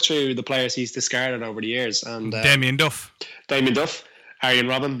 If you look through the players he's discarded over the years, and Damien Duff, Arjen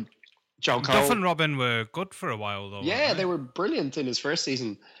Robben, Joe Cole. Duff and Robben were good for a while though. Yeah, they were brilliant in his first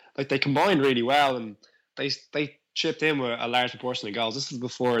season. Like they combined really well, and they chipped in with a large proportion of goals. This is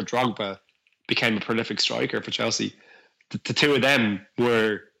before Drogba became a prolific striker for Chelsea. The two of them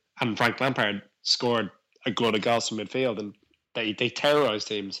and Frank Lampard scored a good of goals from midfield, and they terrorised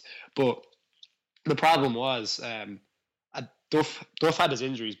teams. But the problem was Duff had his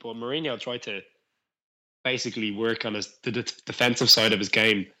injuries, but Mourinho tried to basically work on the defensive side of his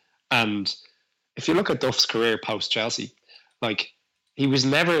game. And if you look at Duff's career post Chelsea, like he was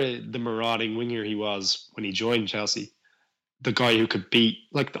never the marauding winger he was when he joined Chelsea. The guy who could beat,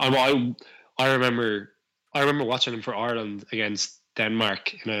 like I remember watching him for Ireland against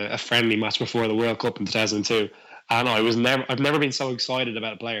Denmark in a friendly match before the World Cup in 2002, and I've never been so excited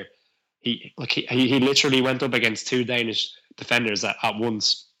about a player. He literally went up against two Danish defenders at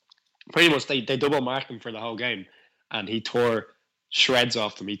once. Pretty much they double marked him for the whole game, and he tore shreds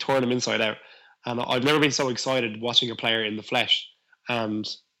off them. He tore them inside out, and I've never been so excited watching a player in the flesh. And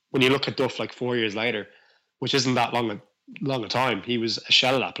when you look at Duff like 4 years later, which isn't that long a time, he was a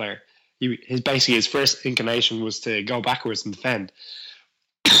shell of that player. His first inclination was to go backwards and defend,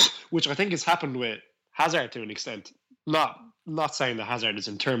 which I think has happened with Hazard to an extent. Not saying that Hazard is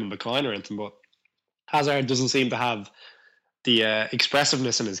in terminal decline or anything, but Hazard doesn't seem to have the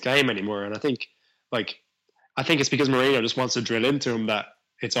expressiveness in his game anymore. And I think it's because Mourinho just wants to drill into him that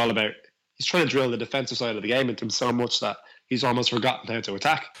it's all about. He's trying to drill the defensive side of the game into him so much that he's almost forgotten how to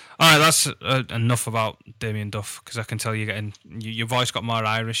attack. All right, that's enough about Damien Duff, because I can tell your voice got more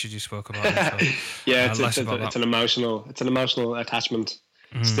Irish as you spoke about him. So, yeah, it's an emotional attachment.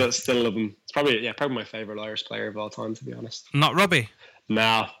 Still love him. It's probably my favourite Irish player of all time, to be honest. Not Robbie?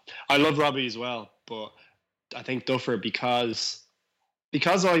 No, I love Robbie as well, but I think Duffer because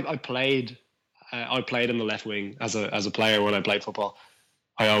I played in the left wing as a player when I played football.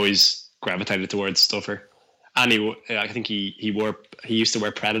 I always gravitated towards Duffer. And I think he used to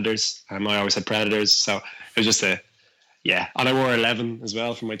wear Predators, and I always had Predators, so it was just and I wore 11 as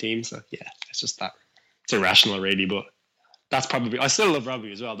well for my team, so yeah, it's just that. It's irrational really, but that's probably, I still love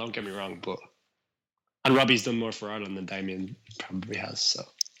Robbie as well, don't get me wrong, and Robbie's done more for Ireland than Damien probably has, so.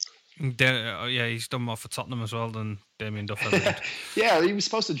 Yeah, he's done more for Tottenham as well than Damien Duff ever did. Yeah, he was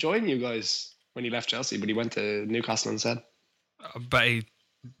supposed to join you guys when he left Chelsea, but he went to Newcastle instead. I bet he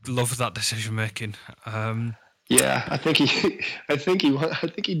loves that decision making. Yeah, I think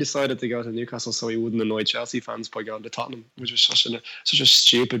he decided to go to Newcastle so he wouldn't annoy Chelsea fans by going to Tottenham, which was such a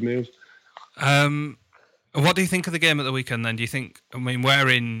stupid move. What do you think of the game at the weekend then? Do you think, we're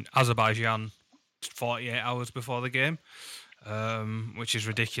in Azerbaijan 48 hours before the game, which is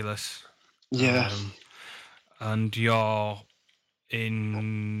ridiculous. Yeah. And you're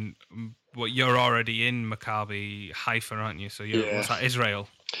already in Maccabi Haifa, aren't you? So was that Israel?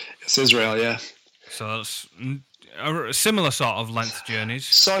 It's Israel, yeah. So that's a similar sort of length journeys.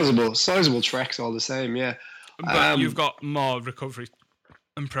 Sizable treks all the same, yeah. But you've got more recovery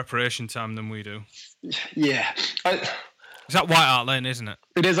and preparation time than we do. Yeah. Is that White Hart Lane, isn't it?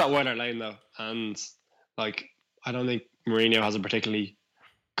 It is at White Hart Lane, though. And, I don't think Mourinho has a particularly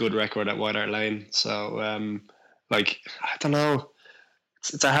good record at White Hart Lane. So, I don't know.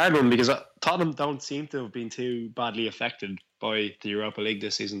 It's a hard one because Tottenham don't seem to have been too badly affected by the Europa League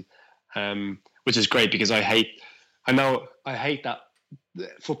this season, which is great because I hate that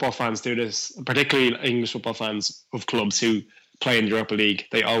football fans do this, particularly English football fans of clubs who play in the Europa League.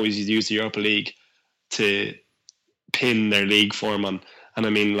 They always use the Europa League to pin their league form on. And I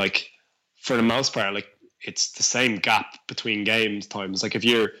mean, like, for the most part, like, it's the same gap between games times. Like, if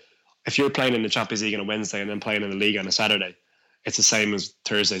you're playing in the Champions League on a Wednesday and then playing in the league on a Saturday, it's the same as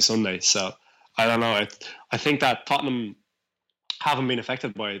Thursday, Sunday. So I don't know. I think that Tottenham haven't been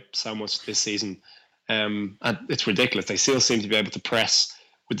affected by it so much this season. And it's ridiculous. They still seem to be able to press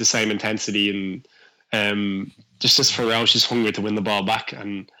with the same intensity and just this ferocious hunger to win the ball back.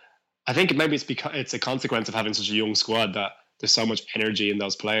 And I think maybe it's because it's a consequence of having such a young squad that there's so much energy in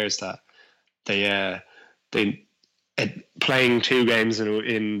those players that they playing 2 games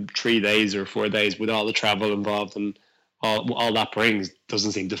in 3 days or 4 days with all the travel involved and all that brings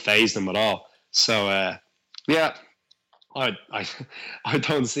doesn't seem to faze them at all. So yeah, I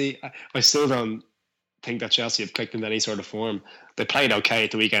don't see. I still don't think that Chelsea have clicked into any sort of form. They played okay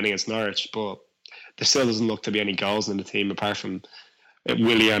at the weekend against Norwich, but there still doesn't look to be any goals in the team apart from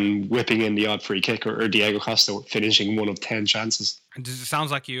Willian whipping in the odd free kick or Diego Costa finishing 1 of 10 chances. And does it sound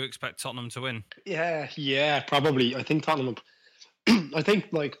like you expect Tottenham to win? Yeah, probably. I think Tottenham. I think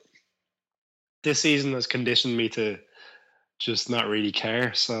like this season has conditioned me to just not really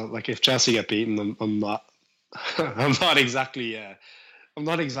care. So like if Chelsea get beaten, I'm not. I'm not exactly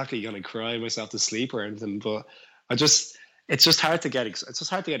going to cry myself to sleep or anything. But it's just hard to get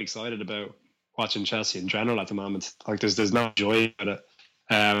excited about watching Chelsea in general at the moment. Like there's no joy in it.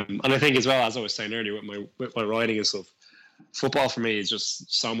 And I think as well, as I was saying earlier with my writing and stuff, football for me is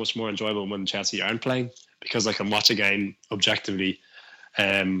just so much more enjoyable when Chelsea aren't playing because I can watch a game objectively,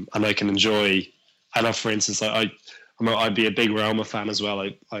 and I can enjoy. I know, for instance, I'd be a big Roma fan as well.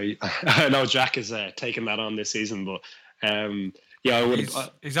 I know Jack is taking that on this season, but yeah, I would.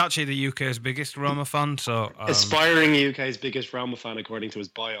 He's actually the UK's biggest Roma fan. So aspiring UK's biggest Roma fan, according to his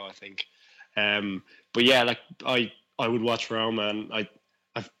bio, I think. But yeah, like I would watch Roma, and I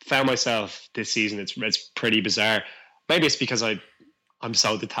found myself this season. It's pretty bizarre. Maybe it's because I'm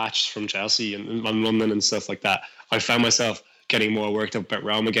so detached from Chelsea and London and stuff like that. I found myself getting more worked up about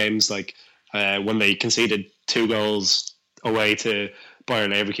Roma games, like when they conceded 2 goals away to Bayer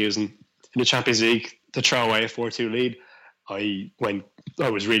Leverkusen in the Champions League to throw away a 4-2 lead. I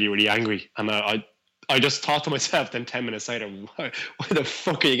was really, really angry, and I just thought to myself then 10 minutes later, why the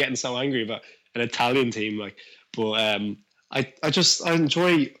fuck are you getting so angry about an Italian team? Like, but I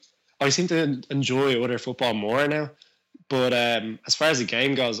seem to enjoy other football more now. But as far as the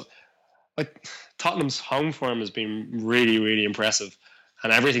game goes, like Tottenham's home form has been really, really impressive,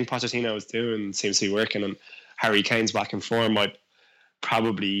 and everything Pochettino is doing seems to be working. And Harry Kane's back in form. I'd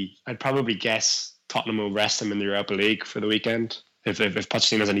probably guess Tottenham will rest him in the Europa League for the weekend. If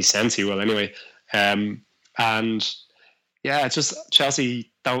Pochettino has any sense, he will anyway. And yeah, it's just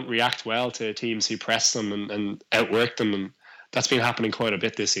Chelsea don't react well to teams who press them and outwork them, and that's been happening quite a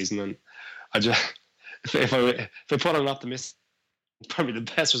bit this season. And I just, if I put on an optimist, probably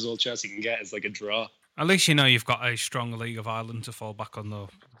the best result Chelsea can get is like a draw. At least you know you've got a strong League of Ireland to fall back on, though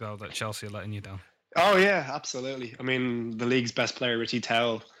that Chelsea are letting you down. Oh yeah, absolutely. I mean, the league's best player, Richie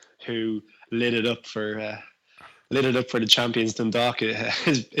Towell, who lit it up for the champions Dundalk,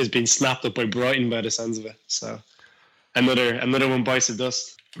 has been snapped up by Brighton by the sounds of it. So another one bites the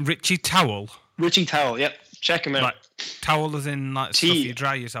dust. Richie Towell. Richie Towell. Yep, check him out. Like, towel is in like stuff you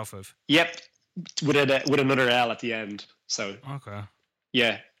dry yourself with. Yep, with another L at the end. So okay.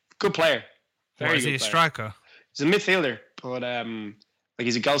 Yeah, good player. Very is he a striker? He's a midfielder, but like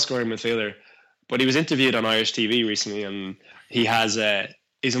he's a goal scoring midfielder. But he was interviewed on Irish TV recently, and he has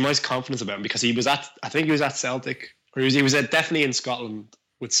he's a nice confidence about him because he was at Celtic, or he was definitely in Scotland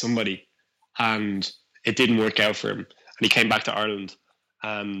with somebody, and it didn't work out for him, and he came back to Ireland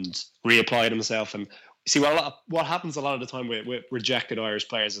and reapplied himself. And see, what happens a lot of the time with rejected Irish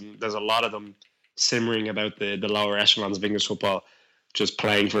players, and there's a lot of them simmering about the lower echelons of English football, just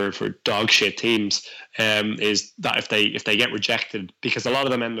playing for dog shit teams, is that if they get rejected, because a lot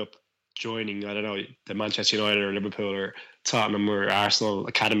of them end up joining, I don't know, the Manchester United or Liverpool or Tottenham or Arsenal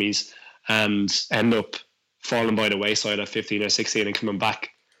academies, and end up falling by the wayside at 15 or 16 and coming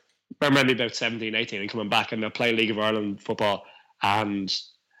back, or maybe about 17, 18 and coming back, and they'll play League of Ireland football and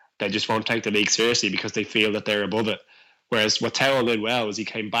they just won't take the league seriously because they feel that they're above it. Whereas what Towell did well was he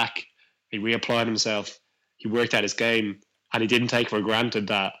came back, he reapplied himself, he worked out his game, and he didn't take for granted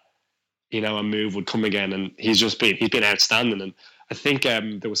that, you know, a move would come again. And he's been outstanding. And I think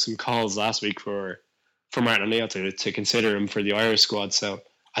there was some calls last week for Martin O'Neill to consider him for the Irish squad. So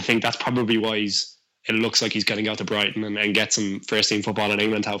I think that's probably why it looks like he's going to go to Brighton and get some first team football in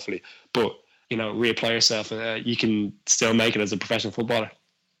England, hopefully. But reapply yourself, you can still make it as a professional footballer.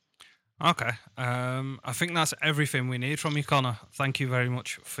 Okay. I think that's everything we need from you, Connor. Thank you very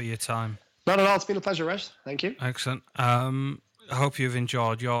much for your time. Not at all. It's been a pleasure, Reg. Thank you. Excellent. I hope you've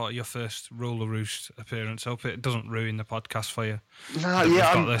enjoyed your first Rule of Roost appearance. Hope it doesn't ruin the podcast for you.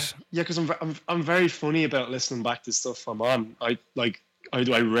 No, because I'm very funny about listening back to stuff I'm on. I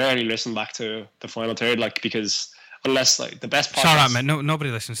rarely listen back to the final third, because unless the best podcast. It's all right, mate. No, nobody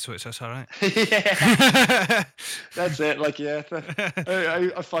listens to it, so it's all right. Yeah, that's it.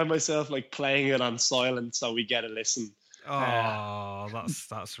 I find myself playing it on silent so we get a listen. Oh,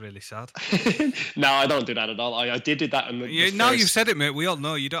 that's really sad. No, I don't do that at all. I did do that in the now you've said it, mate. We all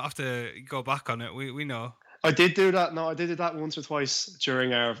know. You don't have to go back on it. We know. I did do that. No, I did that once or twice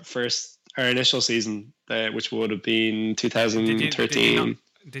during our initial season, which would have been 2013.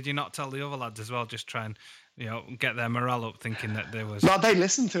 Did you not tell the other lads as well? Just try and get their morale up, thinking that there was. No, they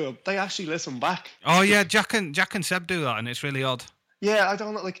listen to it. They actually listen back. Oh yeah, Jack and Seb do that, and it's really odd. Yeah, I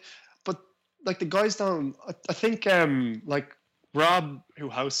don't know, but the guys don't. I think Rob who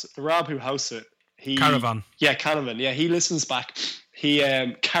hosts it. Caravan. Yeah, Caravan. Yeah, he listens back. He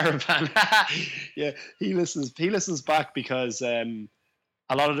Caravan. Yeah, he listens back because a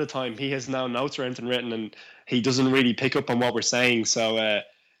lot of the time he has now notes or anything written, and he doesn't really pick up on what we're saying. So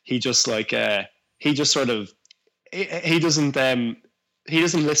he just he doesn't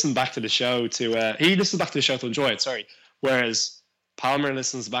listen back to the show he listens back to the show to enjoy it. Sorry, whereas Palmer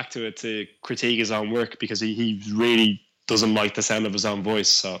listens back to it to critique his own work because he really doesn't like the sound of his own voice.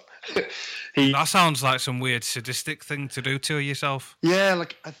 So that sounds like some weird sadistic thing to do to yourself. Yeah,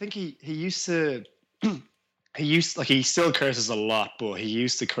 I think he used to. He still curses a lot, but he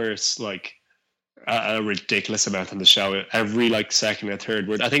used to curse a ridiculous amount on the show. Every second or third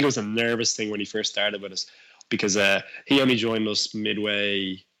word. I think it was a nervous thing when he first started with us because he only joined us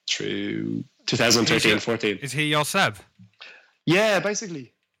midway through 2013-14. Is he your Seb? Yeah,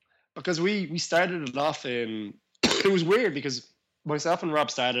 basically, because we started it off in. It was weird because myself and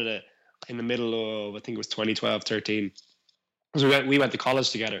Rob started it in the middle of, I think it was 2012-13. Because we went to college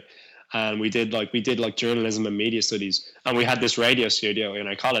together, and we did journalism and media studies, and we had this radio studio in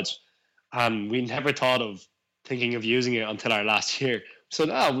our college, and we never thought of thinking of using it until our last year. So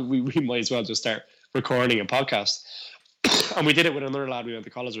now we might as well just start recording a podcast, and we did it with another lad we went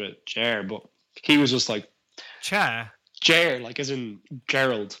to college with, Jer, but he was just Chair. Jer, as in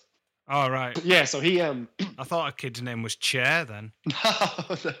Gerald. Oh, right. Yeah, so he... I thought a kid's name was Chair, then.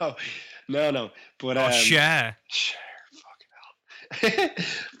 No. But, Cher. Fucking hell.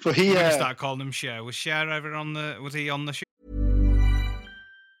 But he... I started calling him Cher. Was Cher ever was he on the show?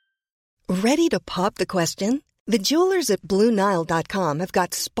 Ready to pop the question? The jewelers at BlueNile.com have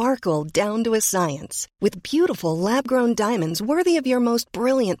got sparkle down to a science with beautiful lab-grown diamonds worthy of your most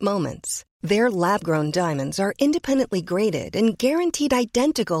brilliant moments. Their lab-grown diamonds are independently graded and guaranteed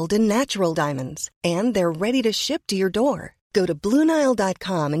identical to natural diamonds, and they're ready to ship to your door. Go to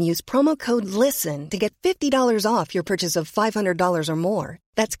BlueNile.com and use promo code LISTEN to get $50 off your purchase of $500 or more.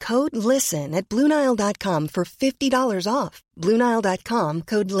 That's code LISTEN at BlueNile.com for $50 off. BlueNile.com,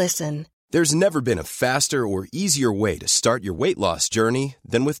 code LISTEN. There's never been a faster or easier way to start your weight loss journey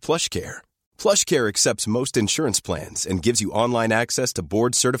than with PlushCare. PlushCare accepts most insurance plans and gives you online access to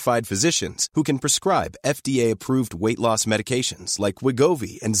board-certified physicians who can prescribe FDA-approved weight loss medications like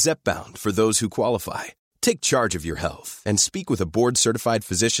Wegovy and Zepbound for those who qualify. Take charge of your health and speak with a board-certified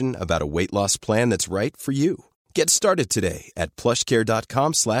physician about a weight loss plan that's right for you. Get started today at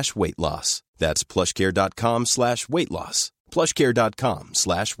plushcare.com/weightloss. That's plushcare.com/weightloss.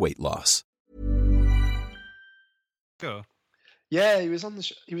 plushcare.com/weightloss. Go. Yeah, he was on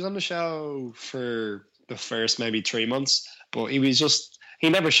the show for the first maybe 3 months, but he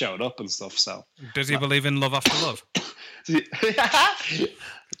never showed up and stuff. So does he believe in love after love?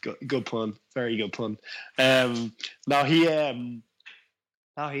 Good pun, very good pun.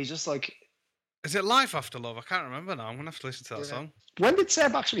 He's just Is it Life After Love? I can't remember now. I'm gonna have to listen to that song. When did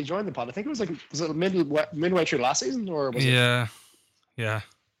Seb actually join the pod? I think it was midway through last season, or was it? Yeah.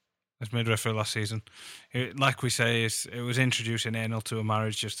 It's midway through last season. Like we say, it was introducing anal to a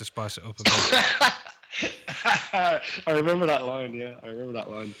marriage just to spice it up a bit. I remember that line. Yeah, I remember that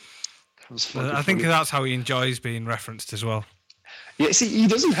line. I think that's how he enjoys being referenced as well. Yeah, see, he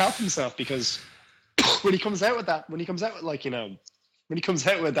doesn't help himself because when he comes out with that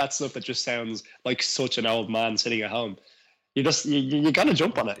stuff that just sounds like such an old man sitting at home, you gotta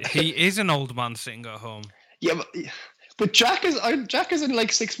jump on it. He is an old man sitting at home. Yeah, but Jack is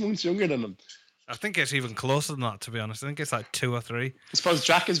 6 months younger than him. I think it's even closer than that, to be honest. I think it's 2 or 3. I suppose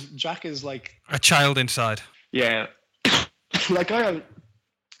Jack is like a child inside. Yeah,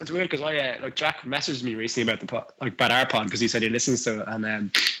 It's weird because like Jack messaged me recently about the pod, like about our pod, because he said he listens to it,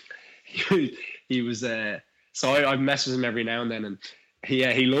 and he was so I message him every now and then, and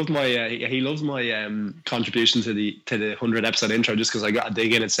he loved my contribution to the 100 episode intro, just because I got to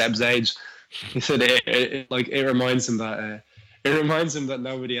dig in at Seb's age. He said it reminds him that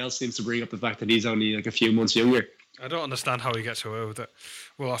nobody else seems to bring up the fact that he's only like a few months younger. I don't understand how he gets away with it.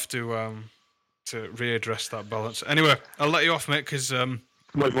 We'll have to readdress that balance. Anyway, I'll let you off, mate, because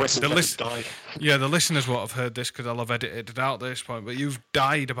my voice is dying. Yeah, the listeners won't have heard this because I'll have edited it out at this point. But you've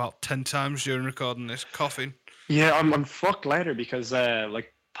died about 10 times during recording this, coughing. Yeah, I'm fucked later because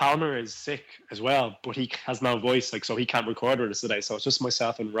like Palmer is sick as well, but he has no voice, like, so he can't record with us today. So it's just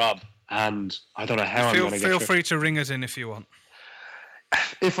myself and Rob, and I don't know how I'm going to get Feel free to ring us in if you want.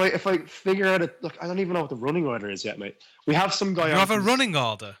 If I figure out it, look, I don't even know what the running order is yet, mate. We have some guy. You have a running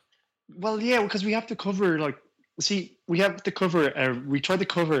order. Well, yeah, because we have to cover we have to cover. We try to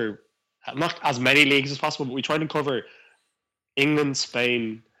cover not as many leagues as possible, but we try to cover England,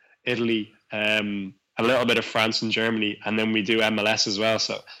 Spain, Italy, a little bit of France and Germany, and then we do MLS as well.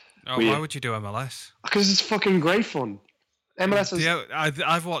 So, why would you do MLS? Because it's fucking great fun. MLS is. Yeah,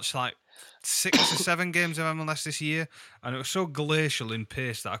 I've watched like 6 or 7 games of MLS this year, and it was so glacial in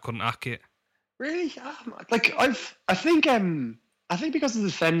pace that I couldn't hack it. Really? Like I think because the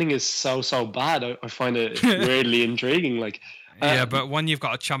defending is so bad, I find it weirdly intriguing. Like, yeah, but when you've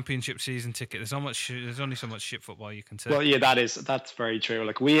got a championship season ticket, there's only so much shit football you can take. Well, yeah, that's very true.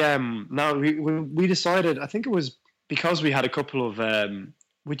 Like we decided, I think it was because we had a couple of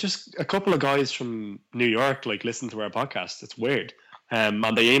guys from New York like listen to our podcast. It's weird. And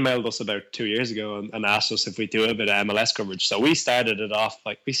they emailed us about 2 years ago and asked us if we do a bit of MLS coverage. So we started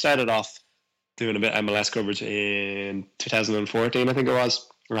off doing a bit of MLS coverage in 2014, I think it was,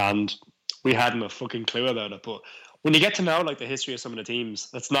 and we hadn't a fucking clue about it. But when you get to know like the history of some of the teams,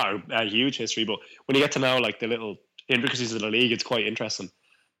 that's not a huge history, but when you get to know like the little intricacies of the league, it's quite interesting.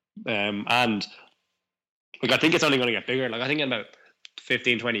 And like I think it's only going to get bigger. Like I think in about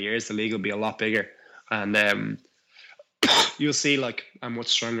 15, 20 years, the league will be a lot bigger, and you'll see like a much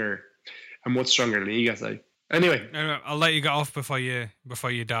stronger league, I think. Anyway, I'll let you get off before you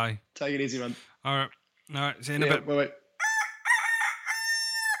die. Take it easy, man. All right. See you in a bit. Bye.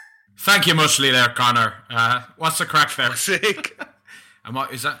 Thank you muchly there, Connor. What's the crack there? Sick.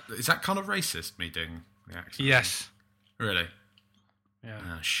 Is that kind of racist, me doing the accent? Yes. Really? Yeah.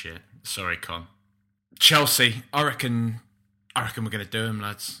 Oh shit. Sorry, Con. Chelsea. I reckon we're gonna do him,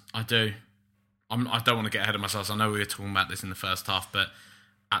 lads. I do. I don't want to get ahead of myself. I know we were talking about this in the first half, but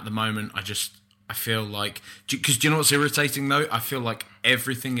at the moment, I feel like... Because do you know what's irritating, though? I feel like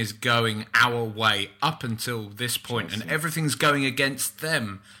everything is going our way up until this point, Chelsea. And everything's going against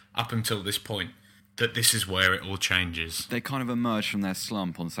them up until this point. That this is where it all changes. They kind of emerged from their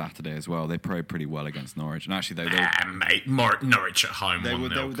slump on Saturday as well. They played pretty well against Norwich. And actually, mate, Norwich at home.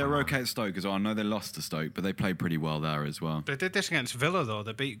 They were okay at Stoke as well. I know they lost to Stoke, but they played pretty well there as well. They did this against Villa, though.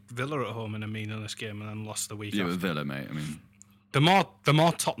 They beat Villa at home in a meaningless game and then lost the week after. Yeah, with Villa, mate. I mean... The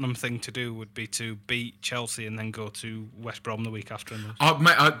more Tottenham thing to do would be to beat Chelsea and then go to West Brom the week after.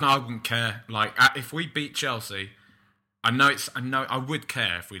 I wouldn't care. Like if we beat Chelsea, I know I would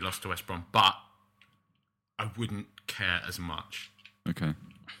care if we lost to West Brom, but I wouldn't care as much. Okay.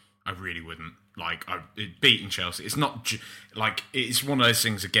 I really wouldn't. Like beating Chelsea, it's not like it's one of those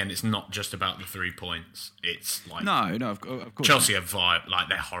things. Again, it's not just about the 3 points. It's like no, of course. Chelsea are like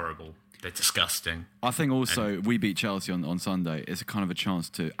they're horrible. They're disgusting. I think also we beat Chelsea on Sunday. It's a kind of a chance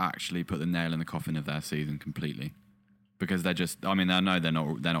to actually put the nail in the coffin of their season completely, because they're just. I mean, I know they're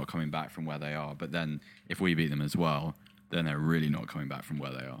not coming back from where they are, but then if we beat them as well, then they're really not coming back from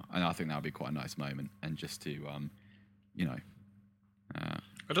where they are, and I think that would be quite a nice moment, and just to, I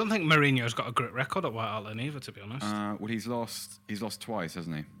don't think Mourinho's got a great record at White Hart Lane either, to be honest. Well, he's lost twice,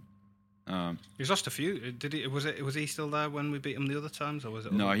 hasn't he? He's lost a few. Did he? Was he still there when we beat him the other times, or was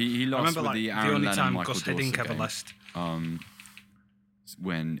it? No, he lost with the Aaron Lennon, Michael Gus Hiddink ever left.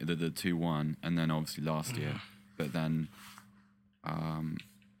 When the 2-1, and then obviously last year, but then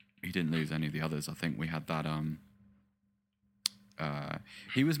he didn't lose any of the others. I think we had that.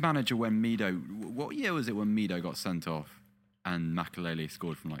 He was manager when Mido. What year was it when Mido got sent off and Makelele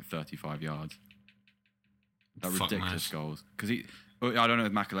scored from like 35 yards? That ridiculous goals. Because I don't know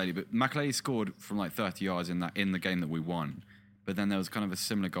with Makelele, but Makelele scored from like 30 yards in the game that we won. But then there was kind of a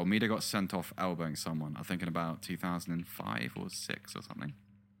similar goal. Mido got sent off elbowing someone. I'm thinking about 2005 or 6 or something.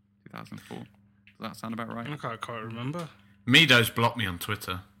 2004. Does that sound about right? I can't remember. Mido's blocked me on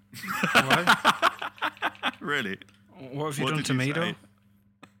Twitter. Really? What have you done to Mido?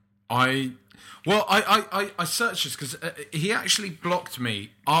 Well, I searched this because he actually blocked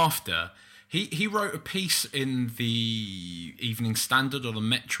me after. He wrote a piece in the Evening Standard or the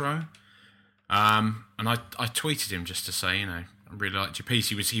Metro, and I tweeted him just to say, I really liked your piece.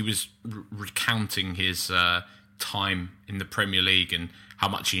 He was recounting his time in the Premier League and how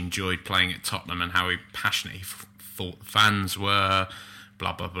much he enjoyed playing at Tottenham and how passionate he thought the fans were,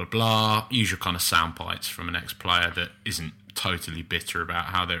 blah, blah, blah, blah. Usual kind of sound bites from an ex-player that isn't totally bitter about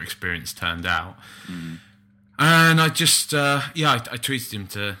how their experience turned out. And I just, I tweeted him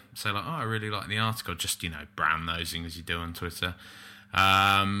to say, like, I really like the article, just, brown-nosing as you do on Twitter.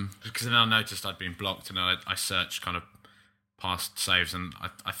 Because then I noticed I'd been blocked and I searched kind of past saves and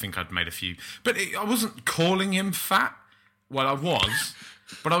I think I'd made a few. But I wasn't calling him fat. Well, I was,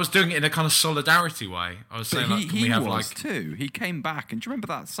 but I was doing it in a kind of solidarity way. I was saying, like, can we have like... too. He came back, and do you remember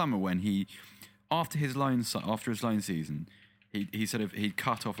that summer when after his loan season, he'd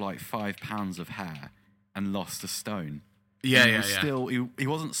cut off like 5 pounds of hair and lost a stone. Yeah. Still, he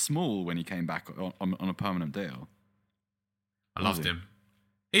wasn't small when he came back on a permanent deal. I loved him.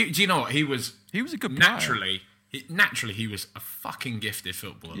 Do you know what? He was a good player. Naturally, he was a fucking gifted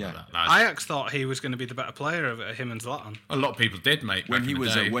footballer. Yeah. That lad. Ajax thought he was going to be the better player of it, him and Zlatan. A lot of people did, mate. When he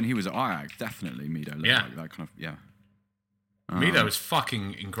was at Ajax, definitely Mido looked like that kind of Mido was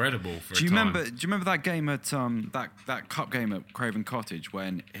fucking incredible for do you a time. remember that game at that cup game at Craven Cottage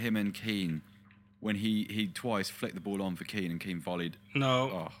when him and Keane, when he twice flicked the ball on for Keane and Keane volleyed?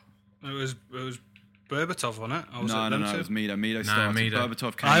 No, it was Berbatov, wasn't it? No, it was Mido. Mido started. Mido.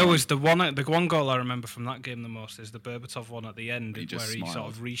 Berbatov came. The one goal I remember from that game the most is the Berbatov one at the end, He where he smiled.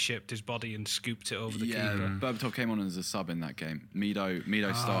 sort of reshaped his body and scooped it over the Yeah, keeper. Berbatov came on as a sub in that game.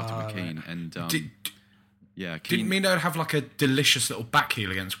 Mido started with Keane, and Didn't Keane, Mido have like a delicious little back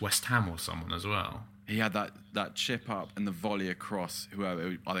heel against West Ham or someone as well? he had that chip up and the volley across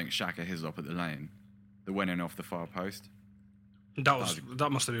whoever, I think Xhaka his up at the lane, that went in off the far post. That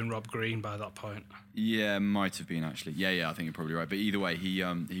must have been Rob Green by that point. Yeah, might have been actually. Yeah, I think you're probably right. But either way,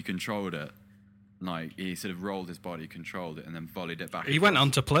 he controlled it. Like, he sort of rolled his body, controlled it, and then volleyed it back. He went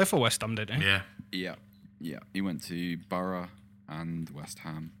on to play for West Ham, didn't he? Yeah. He went to Borough and West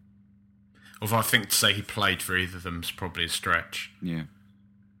Ham. Although I think to say he played for either of them is probably a stretch. Yeah.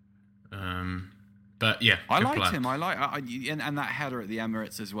 But yeah, I good liked player. him. And that header at the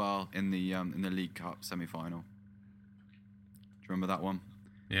Emirates as well in the League Cup semi-final. Do you remember that one?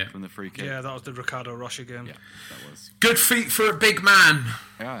 Yeah. From the free kick. Yeah, that was the Ricardo Rocha game. Yeah, that was. Good feet for a big man.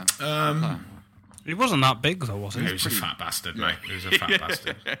 Yeah. He wasn't that big though, was he? He was a fat bastard, mate. He was a fat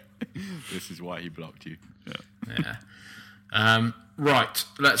bastard. This is why he blocked you. Yeah. Right,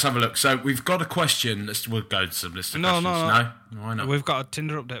 let's have a look. So we've got a question. We'll go to some list of questions. No. Why not? We've got a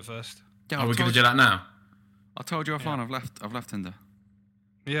Tinder update first. Yeah, Are we going to do that now? I told you offline. I've left Tinder.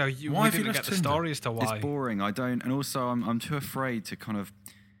 Yeah, Why we have you didn't left get the Tinder? story as to why. It's boring. I don't, and also I'm too afraid to kind of,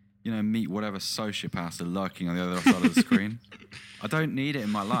 meet whatever sociopaths are lurking on the other side of the screen. I don't need it in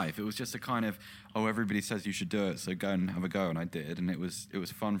my life. It was just a kind of, everybody says you should do it, so go and have a go, and I did, and it was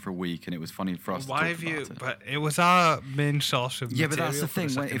fun for a week, and it was funny for us to talk about it. But it was our main source of Yeah, but material that's the for thing.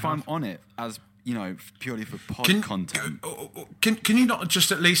 second If half. I'm on it as purely for pod content, Can you not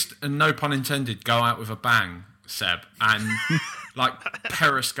just at least, and no pun intended, go out with a bang, Seb, and like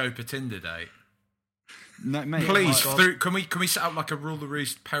Periscope a Tinder date? no, mate, Please, like, can we set up like a Rule the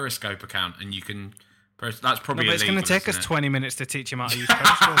Roost Periscope account, and you can. That's probably. No, but it's illegal, going to take us isn't it? 20 minutes to teach him how to use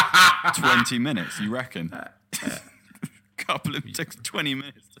Periscope. 20 minutes, you reckon? It takes 20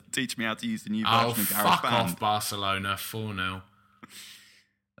 minutes to teach me how to use the new version of GarageBand. Fuck off, Barcelona, 4-0.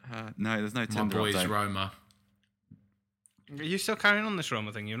 No, there's no My Tinder boys, update. Roma. Are you still carrying on this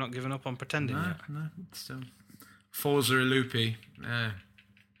Roma thing? You're not giving up on pretending yet? No, still. Forza Lupi. Yeah.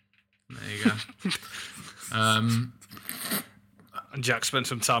 There you go. And Jack spent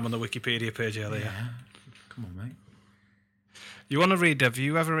some time on the Wikipedia page earlier. Yeah. Come on, mate. You want to read? Have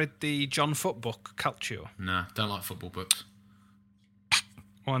you ever read the John Foot book, Calcio? Nah, don't like football books.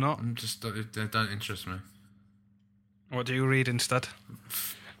 Why not? They don't interest me. What do you read instead?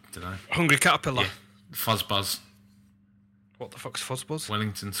 Don't know. Hungry Caterpillar. Yeah. Fuzzbuzz. What the fuck's Fuzzbuzz?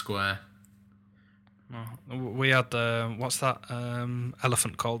 Wellington Square. Oh, we had what's that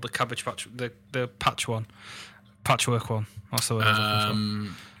elephant called? The cabbage patch, the patch one, patchwork one. What's the word?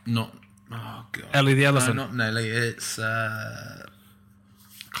 Not. Oh god. Ellie the elephant. No, not Nelly. It's. I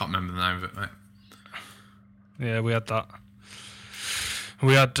can't remember the name of it, mate. Yeah, we had that.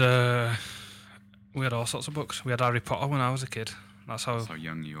 We had all sorts of books. We had Harry Potter when I was a kid. That's how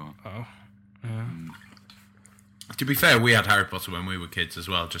young you are. Oh, yeah. To be fair, we had Harry Potter when we were kids as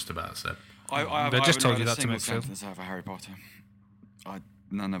well. Just about said. They just told you that to make sense out of Harry Potter. I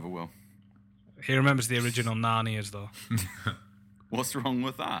never will. He remembers the original Narnias, though. What's wrong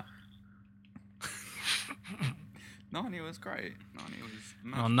with that? Narnia was great. Narnia was.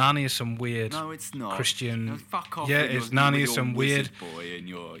 No, Narnia is some weird. No, it's not. Christian. No, fuck off. Yeah, with it's your- Narnia with is your some wizard weird. boy and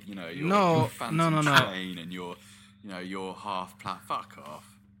your, your No, phantom no. train and your half plat. Fuck off.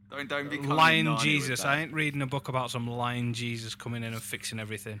 Don't be Lying Narnia with Jesus. that. I ain't reading a book about some lying Jesus coming in and fixing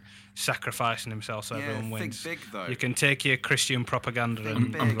everything, sacrificing himself so everyone think wins. big, though. You can take your Christian propaganda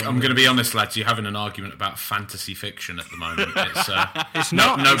and. I'm going to be honest, lads. You're having an argument about fantasy fiction at the moment. It's, It's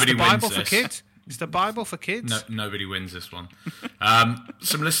not. Nobody it's the Bible wins for this. kids. It's the Bible for kids. Nobody wins this one.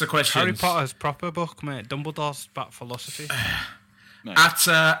 Some listener questions. Harry Potter's proper book, mate. Dumbledore's about philosophy.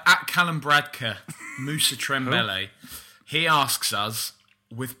 At Callum Bradker, Musa Trembele, he asks us,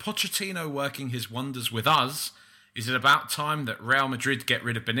 with Pochettino working his wonders with us, is it about time that Real Madrid get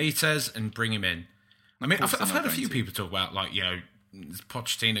rid of Benitez and bring him in? I mean, I've heard a few people talk about, like, is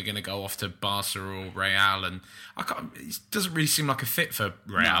Pochettino going to go off to Barca or Real? And it doesn't really seem like a fit for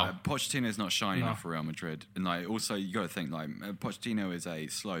Real. No, Pochettino's not shining enough for Real Madrid. And like, also, you got to think, like, Pochettino is a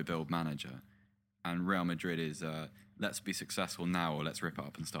slow build manager, and Real Madrid is let's be successful now or let's rip it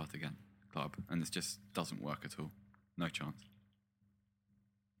up and start again club. And this just doesn't work at all. No chance.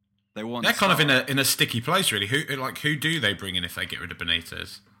 They're kind of in a sticky place, really. Who do they bring in if they get rid of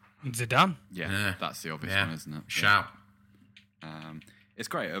Benitez? Zidane. Yeah, that's the obvious one, isn't it? Shout. It's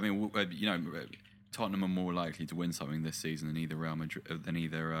great. I mean, Tottenham are more likely to win something this season than either Real Madrid, than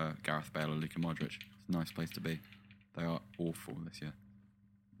either Gareth Bale or Luka Modric. It's a nice place to be. They are awful this year.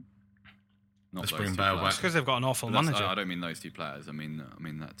 Not Let's those bring two Bale players. back. It's because they've got an awful But manager. I don't mean those two players. I mean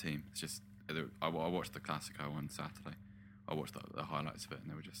that team. It's just I watched the Clasico on Saturday. I watched the highlights of it, and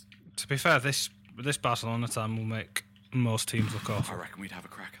they were just. To be fair, this Barcelona time will make most teams look I awful. reckon we'd have a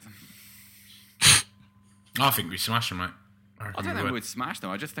crack at them. I think we smash them, mate. I don't think we would smash them.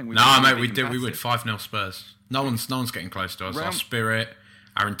 I just think we. No, mate, be we do. We would competitive. 5-0 Spurs. No one's getting close to us. Real- Our spirit,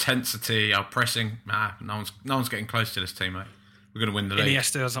 our intensity, our pressing. No one's getting close to this team, mate. We're going to win the league.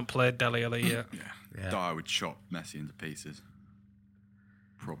 Iniesta hasn't played Dele Alli yet. Yeah. Dyer would chop Messi into pieces.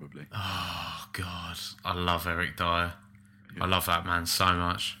 Probably. Oh God, I love Eric Dyer. I love that man so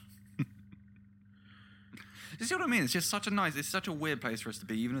much. You see what I mean? It's just such a weird place for us to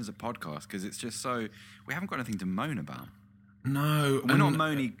be, even as a podcast, because it's just so we haven't got anything to moan about. No, We're not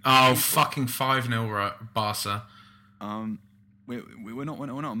moaning. Oh, fucking 5-0 Barca. We're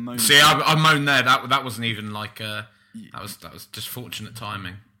not moaning. See, I moaned there. That wasn't even like that was just fortunate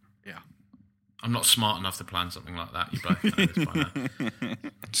timing. Yeah. I'm not smart enough to plan something like that. You both know this by now.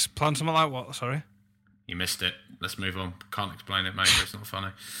 Just plan something like what? Sorry. You missed it. Let's move on. Can't explain it, mate. It's not funny.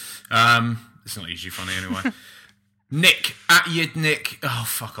 It's not usually funny anyway. Nick at Yid Nick. Oh,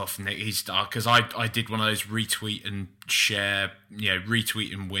 fuck off, Nick. He's because I did one of those retweet and share,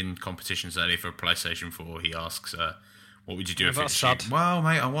 retweet and win competitions earlier for a PlayStation 4. He asks, "What would you do if that's it's sad. you?" Well,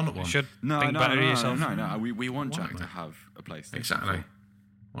 mate, I wanted one. You should No, think better of yourself. No. We want Why, Jack to mate? have a PlayStation. Exactly. 4.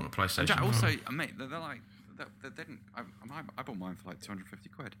 Want a PlayStation? And Jack, also, mate, they're like, they didn't. I bought mine for like 250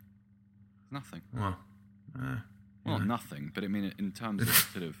 quid. It's nothing. Well, Well, not nothing, but I mean, in terms of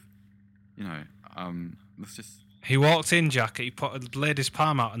sort of, let's just. He walked in, Jack. He laid his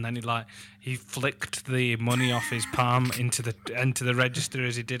palm out, and then he flicked the money off his palm into the register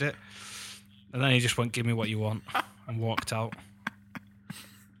as he did it, and then he just went, "Give me what you want," and walked out.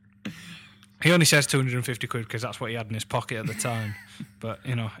 He only says 250 quid because that's what he had in his pocket at the time. But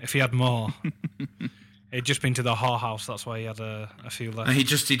if he had more, he'd just been to the whorehouse. That's why he had a few left. and he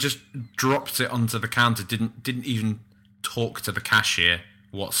just dropped it onto the counter. Didn't even talk to the cashier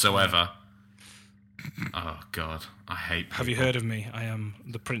whatsoever. Oh God, I hate people. Have you heard of me? I am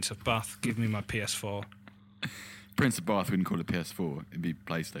the Prince of Bath. Give me my PS4. Prince of Bath wouldn't call it PS4. It'd be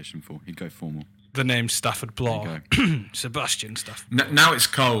PlayStation 4. He'd go formal. The name's Stafford Bloor. There Sebastian Stafford. Now it's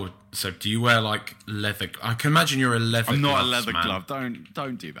cold, so do you wear like leather? I can imagine you're a leather. I'm not a gloves leather man. glove.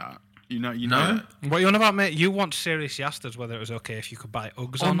 Don't do that. You know No? that. What are you on about, mate? You want serious Yastas whether it was okay if you could buy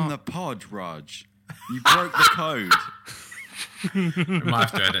Uggs or On not. the pod, Raj. You broke the code. We might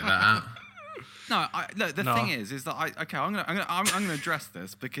have to edit that out. No, look. The thing is that I'm gonna address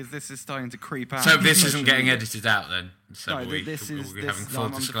this because this is starting to creep out. So this isn't getting edited out then. So No, we're having full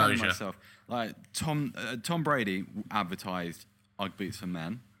I'm defending disclosure. myself. Like Tom Brady advertised Ugg boots for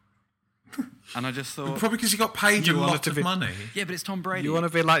men, and I just thought, Probably because he got paid a You wanted lot to of be- money. yeah, but it's Tom Brady. You want to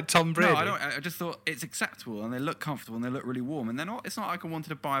be like Tom Brady? No, I don't. I just thought it's acceptable, and they look comfortable, and they look really warm, and they're not. It's not like I wanted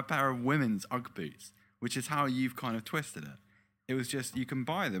to buy a pair of women's Ugg boots, which is how you've kind of twisted it. It was just you can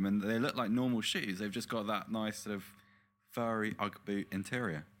buy them, and they look like normal shoes. They've just got that nice sort of furry Ugg boot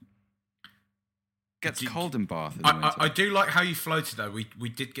interior. Gets cold in Bath. In the I winter. do like how you floated though. We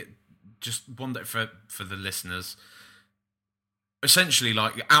did get just one that for the listeners. Essentially,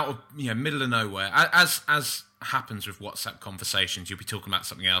 like out of middle of nowhere, as happens with WhatsApp conversations, you'll be talking about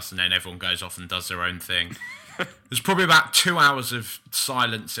something else, and then everyone goes off and does their own thing. There's probably about 2 hours of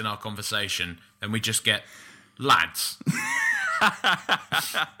silence in our conversation, and we just get lads.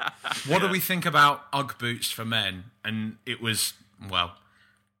 What do we think about Ugg boots for men? And it was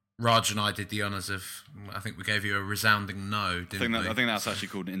Raj and I did the honours of. I think we gave you a resounding no, didn't we? I think that's actually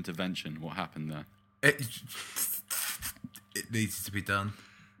called an intervention. What happened there? It needs to be done.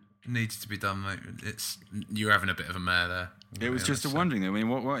 It needs to be done, mate. You're having a bit of a mare there. It was just wondering. I mean,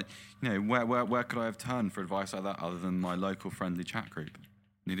 what where could I have turned for advice like that other than my local friendly chat group?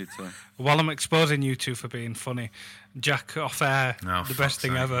 Needed to. While I'm exposing you two for being funny, Jack off air, the best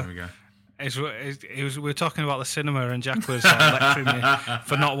thing ever. We were talking about the cinema, and Jack was lecturing me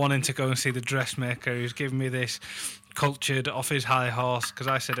for not wanting to go and see The Dressmaker. He was giving me this cultured off his high horse because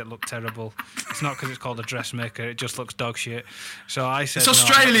I said it looked terrible. It's not because it's called A Dressmaker; it just looks dog shit. So I said, it's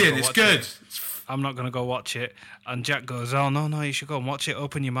Australian. It's good. I'm not going to go watch it. And Jack goes, oh, no, you should go and watch it.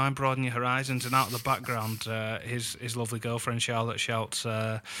 Open your mind, broaden your horizons. And out of the background, his lovely girlfriend, Charlotte, shouts,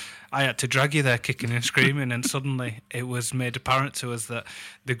 I had to drag you there kicking and screaming. And suddenly it was made apparent to us that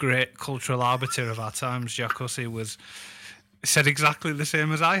the great cultural arbiter of our times, Jack Hussey, said exactly the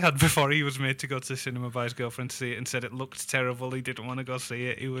same as I had before he was made to go to the cinema by his girlfriend to see it, and said it looked terrible. He didn't want to go see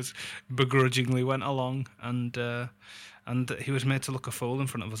it. He was begrudgingly went along, and he was made to look a fool in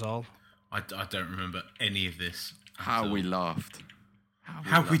front of us all. I don't remember any of this. How we laughed.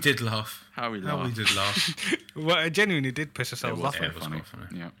 How we did laugh. Well, it genuinely did piss ourselves off. It was quite funny.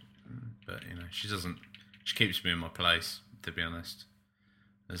 Yeah. But, she keeps me in my place, to be honest.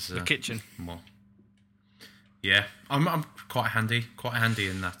 The kitchen. Well, yeah, I'm quite handy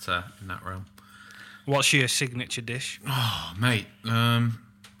in that realm. What's your signature dish? Oh, mate, I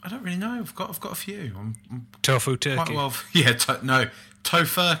don't really know. I've got a few. I'm tofu turkey. Quite well, yeah.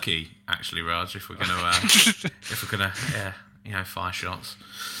 Tofurkey, actually, Raj. If we're gonna, fire shots.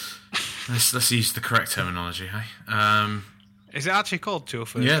 Let's use the correct terminology, hey. Is it actually called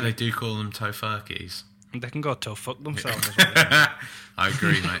tofu? Yeah, they do call them tofurkeys. They can go tofuck themselves as well. I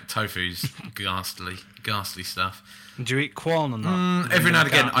agree, mate. Tofu's ghastly stuff. Do you eat corn or not? Every now and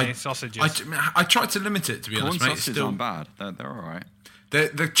again, sausages. I try to limit it, to be honest, mate. Corn sausages aren't bad. They're all right.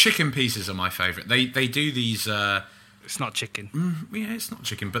 The chicken pieces are my favourite. They do these. It's not chicken. Yeah, it's not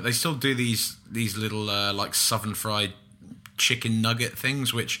chicken, but they still do these little like southern fried chicken nugget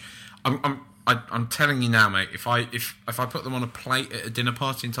things, which I'm telling you now, mate. If I put them on a plate at a dinner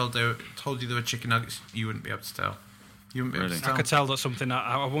party and told you they were chicken nuggets, you wouldn't be able to tell. You wouldn't be able to tell. I could tell that something.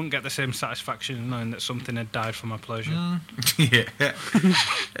 I wouldn't get the same satisfaction in knowing that something had died for my pleasure. Yeah.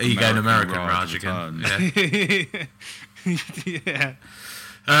 Are you going American, Raj, again? Yeah.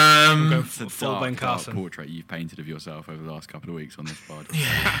 Full Ben Carson portrait you've painted of yourself over the last couple of weeks on this pod.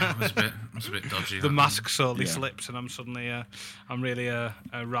 Yeah, it was a bit dodgy. The mask slowly slips, and I'm suddenly I'm really a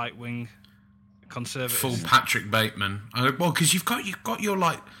right wing conservative. Full Patrick Bateman. Well, because you've got your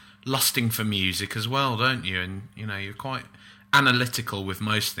like lusting for music as well, don't you? And you're quite analytical with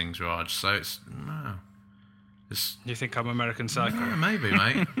most things, Raj. So it's no. You think I'm American Psycho? Yeah, maybe,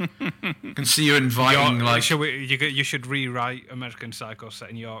 mate. I can see you inviting you should rewrite American Psycho set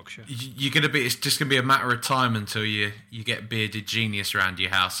in Yorkshire. You're gonna be. It's just gonna be a matter of time until you get bearded genius around your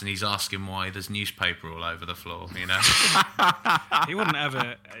house, and he's asking why there's newspaper all over the floor. He wouldn't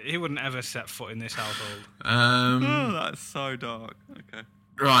ever set foot in this household. Oh, that's so dark. Okay.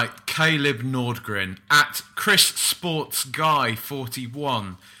 Right, Caleb Nordgren at Chris Sports Guy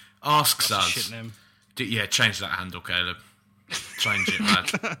 41 asks us. Shit name. Change that handle, Caleb. Change it,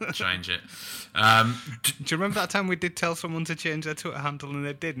 lad. Change it. Do you remember that time we did tell someone to change their Twitter handle and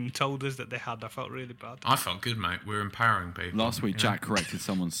they did and told us that they had? I felt really bad. I felt good, mate. We're empowering people. Last week, Jack corrected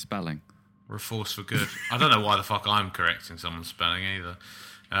someone's spelling. We're a force for good. I don't know why the fuck I'm correcting someone's spelling either.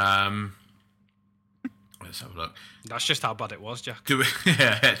 Let's have a look. That's just how bad it was, Jack.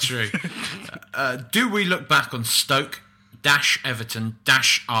 Yeah, true. Do we look back on Stoke, Everton,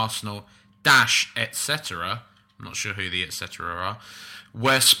 Arsenal, etc. I'm not sure who the etc. are,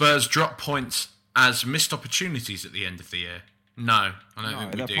 where Spurs drop points as missed opportunities at the end of the year? No, I don't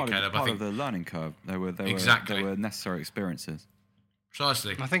think we do, Caleb. Part of the learning curve. They were necessary experiences.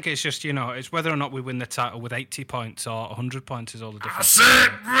 Precisely. I think it's just it's whether or not we win the title with 80 points or 100 points is all the difference. That's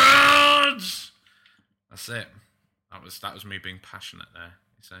it, Raj! That's it. That was me being passionate there.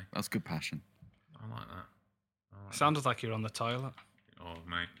 You say that's good passion. I like that. Sounded like you're on the toilet. Oh,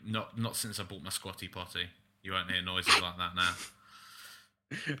 mate. Not since I bought my squatty potty. You won't hear noises like that now.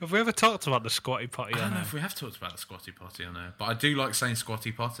 Have we ever talked about the squatty potty? I don't know if we have talked about the squatty potty on there, but I do like saying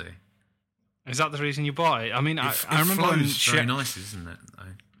squatty potty. Is that the reason you bought it? I mean, I It remember when flows very nice, isn't it? Though?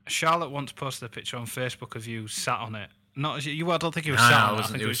 Charlotte once posted a picture on Facebook of you sat on it. Not as you. I don't think you were No, sat I on it. I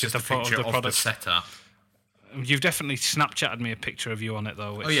wasn't. think It was just a photo picture of the of the product. setup. You've definitely Snapchatted me a picture of you on it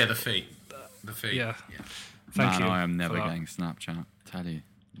though. Which, Oh yeah, the feet. The feet. Yeah. Thank Man, you. I am never for that. getting Snapchat. Tell you.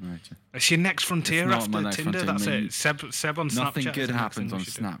 Right. It's your next frontier It's not after my next Tinder. frontier, That's mate. it. Seb on Snapchat. Nothing is good the next happens thing on we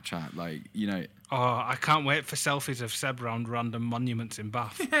should do. Snapchat. Like, you know, Oh, I can't wait for selfies of Seb around random monuments in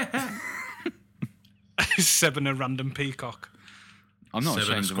Bath. Seb and a random peacock. I'm not Seb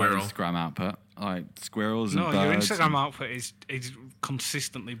and a ashamed of my squirrel. Instagram output. Like squirrels and No, your birds. Instagram and output is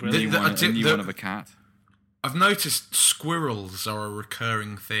consistently a brilliant. new one, I did- a new the- one of a cat. I've noticed squirrels are a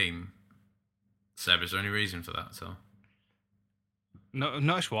recurring theme. Seb, is there any reason for that? So No,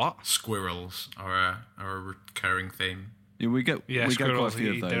 notice what? squirrels are a recurring theme. Yeah, we get Yeah, we get quite a squirrels.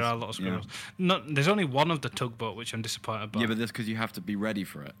 few of those. There are a lot of Yeah. squirrels. No, there's only one of the tugboat, which I'm disappointed by. Yeah, but that's because you have to be ready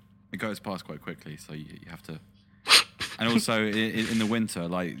for it. It goes past quite quickly, so you have to. And also in the winter,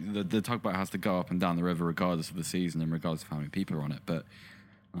 like the tugboat has to go up and down the river regardless of the season and regardless of how many people are on it. But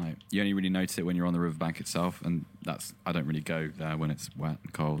like, you only really notice it when you're on the riverbank itself, and I don't really go there when it's wet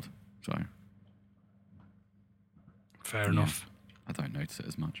and cold, so Fair enough. I don't notice it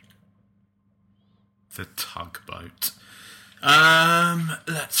as much. The tugboat.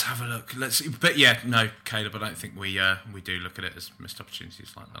 Let's have a look. Let's see. But yeah, no, Caleb, I don't think we do look at it as missed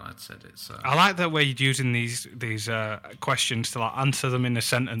opportunities like that. I'd said it's. I like that we're using these questions to like answer them in a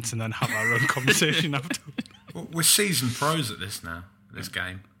sentence and then have our own conversation after. We're seasoned pros at this now. This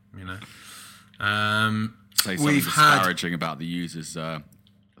game, you know. Say something We've had. disparaging about the user's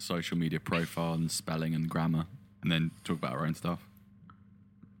social media profile and spelling and grammar, and then talk about our own stuff.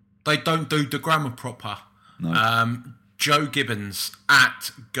 They don't do the grammar proper. No. Joe Gibbons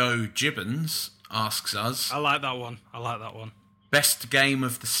at Go Gibbons asks us I like that one. best game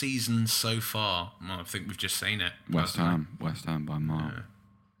of the season so far. Well, I think we've just seen it. West Ham by mile.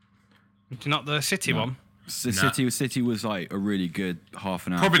 Not the City one. City was like a really good half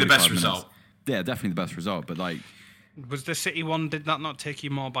an hour. Probably the best 45 minutes. result. Yeah, definitely the best result. But like, Was the City one? Did that not take you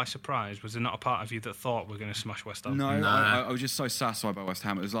more by surprise? Was there not a part of you that thought we're going to smash West Ham? no, I was just so satisfied by West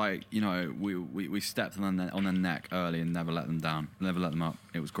Ham. It was like, you know, we stepped on their neck early and never let them down, never let them up.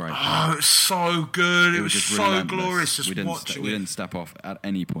 It was great. Oh, it's so good. It was just so relentless. glorious just we didn't watching we it. didn't step off at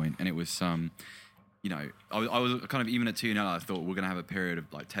any point, and it was you know, I was kind of even at 2-0. I thought we're going to have a period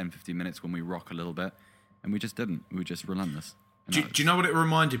of like 10-15 minutes when we rock a little bit, and we just didn't. We were just relentless. And Do that- you know what it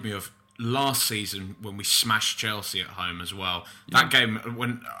reminded me of? Last season when we smashed Chelsea at home as well. That game,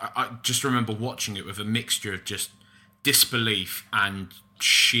 when I just remember watching it with a mixture of just disbelief and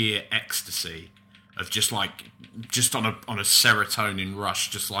sheer ecstasy of just on a serotonin rush,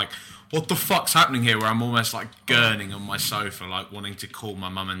 just like, what the fuck's happening here? Where I'm almost like gurning on my sofa, like wanting to call my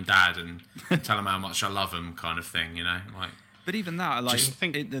mum and dad and tell them how much I love them, kind of thing, you know, like. But even that, like, Just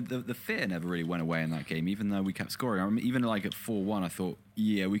think- the fear never really went away in that game, even though we kept scoring. I mean, even like at 4-1, I thought,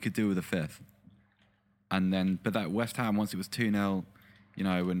 yeah, we could do with a fifth. And then, but that West Ham, once it was 2-0, you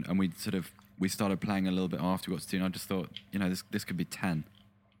know, and we started playing a little bit after we got to 2-0, I just thought, you know, this could be 10.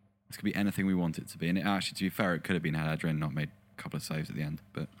 This could be anything we want it to be. And it actually, to be fair, it could have been had Adrian not made a couple of saves at the end.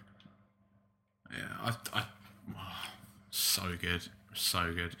 But Yeah, so good.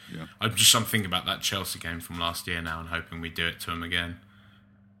 So good. Yeah. I'm thinking about that Chelsea game from last year now and hoping we do it to them again.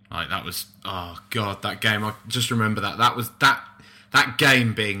 Like that was, oh god, that game. I just remember that. That was that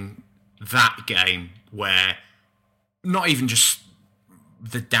game being that game where not even just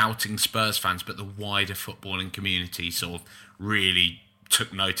the doubting Spurs fans, but the wider footballing community sort of really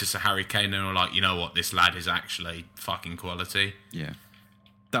took notice of Harry Kane and were like, you know what, this lad is actually fucking quality. yeah,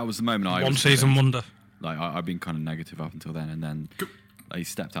 that was the moment I One was season wonder. Like I've been kind of negative up until then, and then he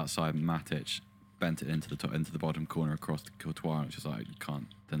stepped outside Matic, bent it into the bottom corner across to Courtois, which is like, you can't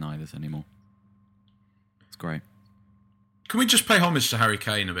deny this anymore. It's great. Can we just pay homage to Harry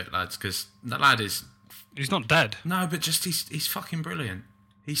Kane a bit, lads? Because that lad is He's not dead. no, but just he's fucking brilliant.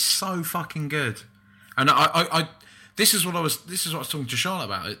 He's so fucking good. And I this is what I was talking to Charlotte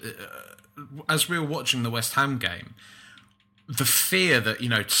about as we were watching the West Ham game. The fear that, you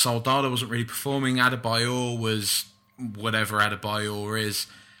know, Soldado wasn't really performing, Adebayor was whatever Adebayor is,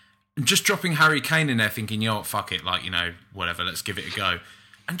 and just dropping Harry Kane in there thinking, you know what, fuck it, like, you know, whatever, let's give it a go.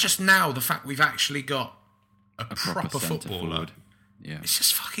 And just now, the fact we've actually got a proper centre footballer, forward. Yeah, it's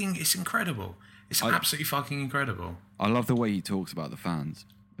just fucking, it's incredible. It's absolutely fucking incredible. I love the way he talks about the fans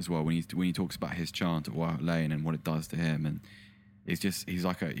as well. When he talks about his chant at White Lane and what it does to him, and he's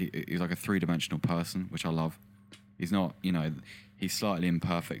like a 3-dimensional person, which I love. He's not, you know, he's slightly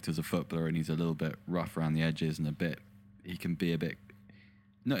imperfect as a footballer, and he's a little bit rough around the edges and he can be a bit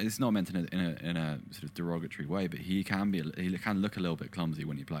No, it's not meant in a sort of derogatory way, but he can look a little bit clumsy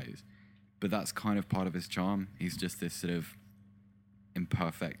when he plays. But that's kind of part of his charm. He's just this sort of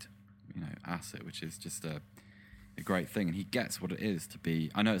imperfect, asset, which is just a great thing. And he gets what it is to be.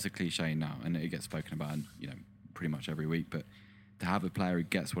 I know it's a cliche now, and it gets spoken about, pretty much every week. But to have a player who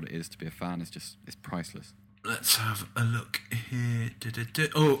gets what it is to be a fan is priceless. Let's have a look here.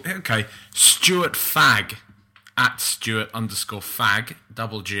 Oh, okay. Stuart Fag at Stuart_Fag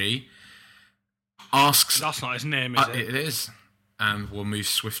double G asks. That's not his name, is it? It is. And we'll move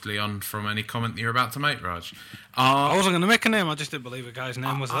swiftly on from any comment that you're about to make, Raj. I wasn't going to make a name. I just didn't believe a guy's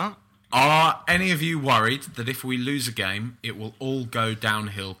name was that. Are any of you worried that if we lose a game, it will all go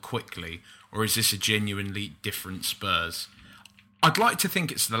downhill quickly? Or is this a genuinely different Spurs? I'd like to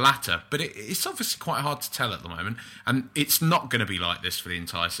think it's the latter, but it's obviously quite hard to tell at the moment. And it's not going to be like this for the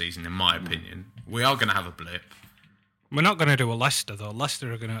entire season, in my opinion. We are going to have a blip. We're not going to do a Leicester, though.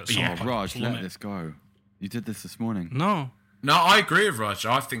 Leicester are going to... Raj, let this go. You did this morning. No, I agree with Raj.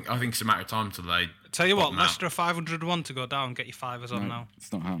 I think it's a matter of time till they... Tell you what, Leicester are 501 to go down. Get your fivers on now.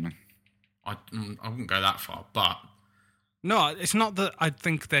 It's not happening. I wouldn't go that far, but... No, it's not that I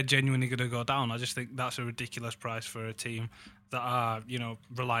think they're genuinely going to go down. I just think that's a ridiculous price for a team that are,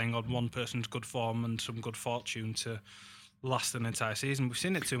 relying on one person's good form and some good fortune to last an entire season. We've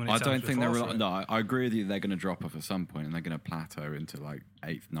seen it too many times. I don't think before. No, I agree with you. They're going to drop off at some point and they're going to plateau into like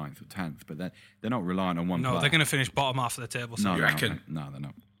 8th, 9th, or 10th. But they're not relying on one player. No, they're going to finish bottom half of the table. So you reckon? No, they're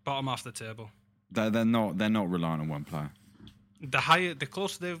not. Bottom half of the table. They're not relying on one player. The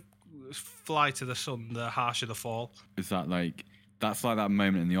closer they fly to the sun, the harsher the fall. Is that like... That's like that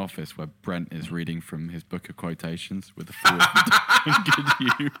moment in The Office where Brent is reading from his book of quotations with the fourth good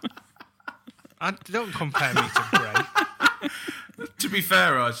you. Don't compare me to Brent. To be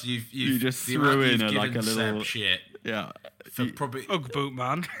fair, Raj, you just threw in like a little shit. Yeah, for probably Ugg boot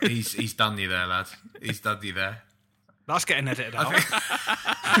man. He's done you there, lad. He's done you there. That's getting edited out.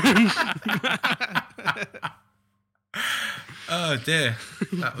 Oh dear,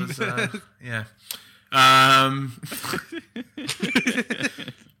 that was yeah.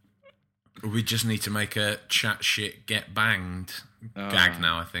 We just need to make a chat shit get banged gag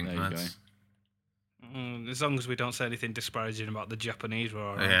now. I think that's. As long as we don't say anything disparaging about the Japanese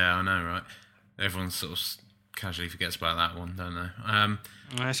war. Yeah, I know, right? Everyone sort of casually forgets about that one, don't they?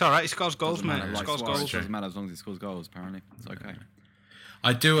 It's all right. He scores goals, mate. He scores goals. It doesn't matter as long as he scores goals. Apparently, it's okay.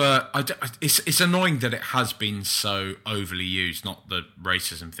 I do. It's annoying that it has been so overly used. Not the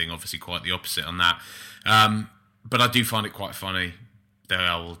racism thing, obviously, quite the opposite on that. But I do find it quite funny. The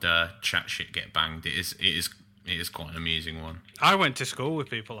old chat shit get banged. It is quite an amusing one. I went to school with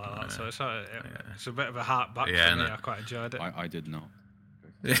people like that, so it's a bit of a heart back for me. I quite enjoyed it. I did not.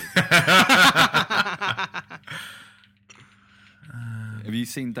 Have you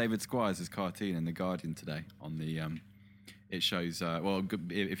seen David Squires' cartoon in The Guardian today? On the it shows.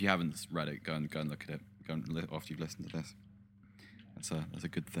 If you haven't read it, go and look at it. After you've listened to this. That's a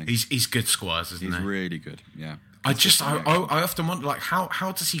good thing. He's good, Squires, isn't he? He's really good. Yeah. I often wonder, like,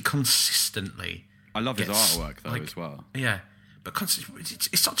 how does he consistently? I love his artwork though as well. Yeah, but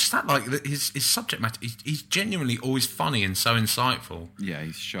it's not just that. Like his subject matter, he's genuinely always funny and so insightful. Yeah,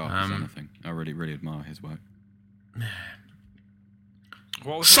 he's sharp as anything. I really, really admire his work.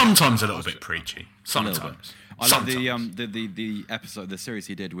 Sometimes a little bit preachy. Sometimes. I love the episode, the series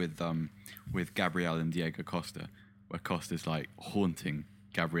he did with Gabriel and Diego Costa, where Costa's like haunting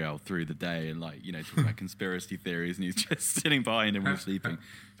Gabriel through the day and talking about conspiracy theories, and he's just sitting behind him when he's sleeping.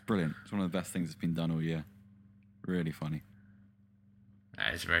 It's brilliant. It's one of the best things that's been done all year. Really funny.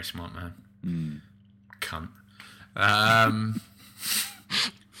 That is a very smart man. Cunt.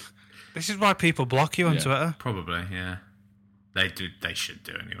 This is why people block you on Twitter. Probably, yeah. They do. They should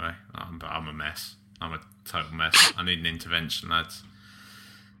do anyway. I'm a mess. I'm a total mess. I need an intervention, lads.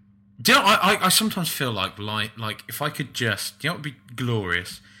 Do you know? I sometimes feel like if I could just, it would be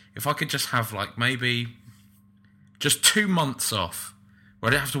glorious if I could just have maybe just 2 months off where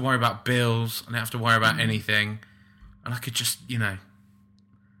I don't have to worry about bills, I don't have to worry about anything, and I could just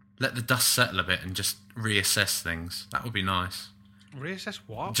let the dust settle a bit and just reassess things. That would be nice. Reassess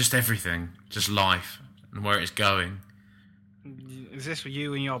what? Just everything, just life and where it's going. Is this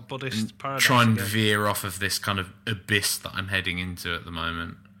you and your Buddhist paradise? Try and veer off of this kind of abyss that I'm heading into at the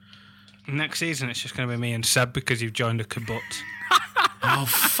moment. Next season, it's just going to be me and Seb because you've joined a kibbutz. Oh,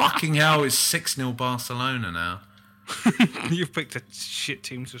 fucking hell, it's 6-0 Barcelona now. You've picked a shit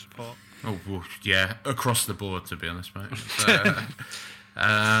team to support. Oh, well, yeah, across the board, to be honest, mate.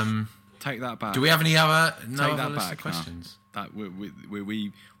 Take that back. Do we have any other list of questions? That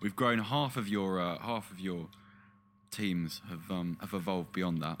we've grown half of your teams have evolved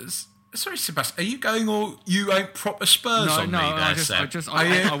beyond that. Sorry, Sebastian. Are you going all you ain't proper Spurs on me there, Seb? Are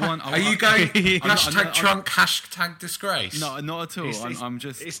you going hashtag trunk, hashtag disgrace? No, not at all. I'm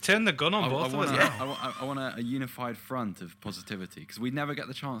just. It's turned the gun on both of us. I want a unified front of positivity because we never get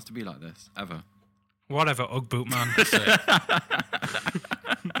the chance to be like this ever. Whatever, Ugg boot man.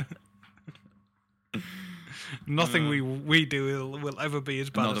 Nothing we do will ever be as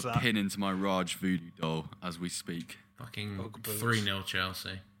bad as that. Another pin into my Raj voodoo doll as we speak. Fucking 3-0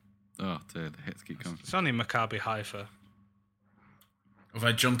 Chelsea. Oh dear, the hits keep coming. It's only Maccabi Haifa.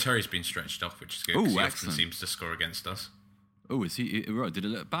 Although John Terry's been stretched off, which is good because he often seems to score against us. Oh, is he right? Did it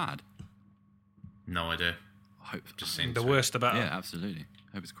look bad? No idea. I hope Just seems the worst about Yeah, absolutely.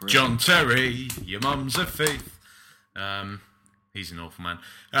 Hope it's correct. John Terry, your mum's a thief. He's an awful man.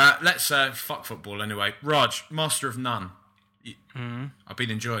 Let's fuck football anyway. Raj, Master of None. I've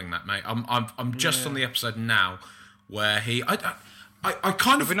been enjoying that, mate. I'm just on the episode now where he. I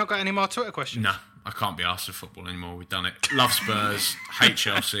kind of. Have we not got any more Twitter questions? No, I can't be asked for football anymore. We've done it. Love Spurs, hate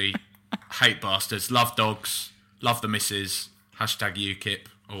Chelsea, hate bastards, love dogs, love the missus, hashtag UKIP,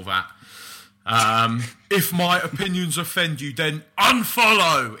 all that. If my opinions offend you, then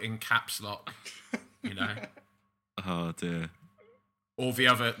unfollow in caps lock. You know. Oh dear. Or the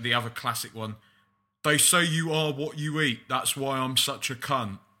other classic one. They say you are what you eat. That's why I'm such a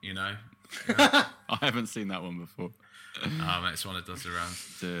cunt. You know. I haven't seen that one before. Mate, it's one that does around.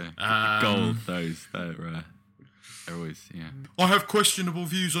 Gold, those. They're always, yeah. I have questionable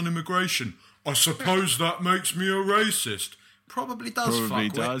views on immigration. I suppose that makes me a racist. Probably does, Probably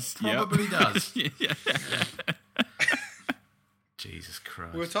does. Probably does. Yeah. Jesus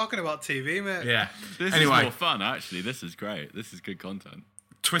Christ. We're talking about TV, mate. Yeah. This is more fun, actually. This is great. This is good content.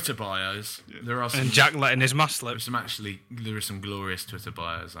 Twitter bios. Yeah. There are some, and Jack letting his mask slip. There are some glorious Twitter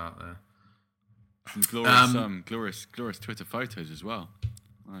bios out there. Some glorious Twitter photos as well.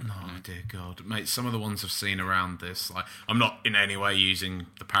 Oh dear God, mate! Some of the ones I've seen around this, like, I'm not in any way using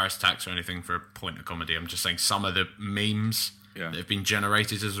the Paris tax or anything for a point of comedy. I'm just saying some of the memes that have been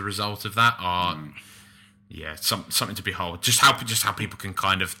generated as a result of that are, something to behold. Just how people can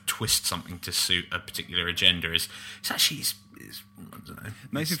kind of twist something to suit a particular agenda is I don't know.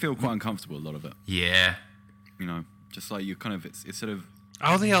 Makes me feel quite uncomfortable. A lot of it. Yeah. You know, just like you kind of it's sort of.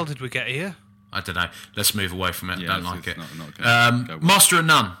 How the hell did we get here? I don't know. Let's move away from it. Yeah, I don't like it. Not Master of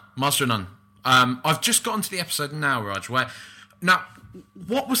None. I've just gotten to the episode now, Raj, now,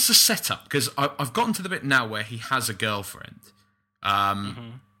 what was the setup? Because I've gotten to the bit now where he has a girlfriend.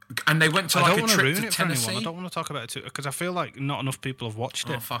 And they went to like a trip to Tennessee. I don't want to talk about it too, because I feel like not enough people have watched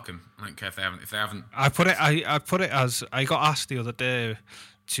it. Oh, fuck them. I don't care if they haven't. I put it as I got asked the other day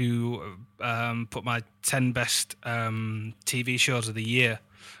to put my 10 best TV shows of the year.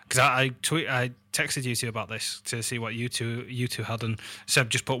 Because I texted you two about this to see what you two had, and Seb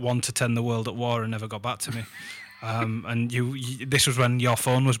just put 1 to 10 the world at war and never got back to me. And you this was when your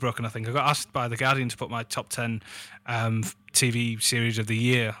phone was broken, I think. I got asked by The Guardian to put my top 10 TV series of the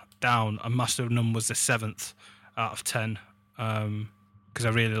year down, and Master of None was the 7th out of 10 because I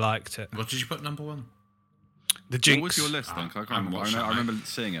really liked it. What did you put number 1? The Jinx. What was your list then? I can't remember. I remember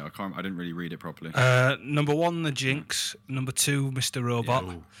seeing it. I didn't really read it properly. Number 1, The Jinx. Number 2, Mr. Robot.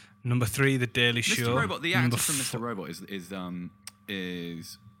 Ew. Number 3, The Daily Show. Mr. Robot. The actor from Mr. Robot is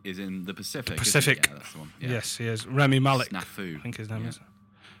in the Pacific. Pacific. Yeah, that's the one. Yeah. Yes, he is. Remy Malek. Snafu. I think his name is.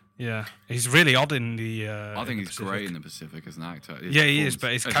 Yeah, he's really odd in the. I think he's great in the Pacific as an actor. He is,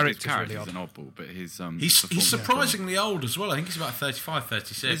 but his character's really odd. An oddball, but his he's surprisingly old as well. I think he's about 35,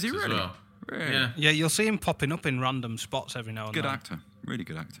 36 is he really? As well. Really? Yeah, you'll see him popping up in random spots every now and then. Good actor, really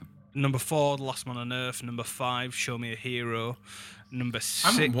good actor. Number 4, The Last Man on Earth. Number 5, Show Me a Hero. Number 6,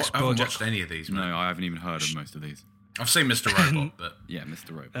 I haven't watched any of these, man. No, I haven't even heard of most of these. I've seen Mr. Robot, but... Yeah,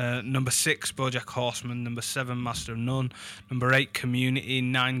 Mr. Robot. Number 6, BoJack Horseman. Number 7, Master of None. Number 8, Community.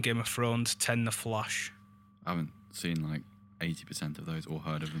 9, Game of Thrones. 10, The Flash. I haven't seen like 80% of those or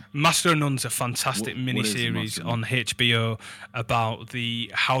heard of them. Master of None's a fantastic What is miniseries Master of on HBO about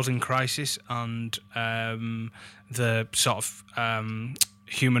the housing crisis and the sort of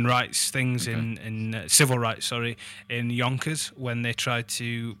human rights things in civil rights, in Yonkers when they tried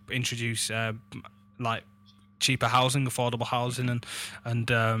to introduce like cheaper housing, affordable housing,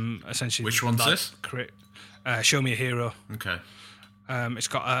 and essentially. Which one's this? Show Me a Hero. Okay. It's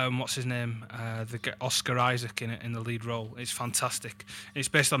got what's his name, Oscar Isaac in it in the lead role. It's fantastic. It's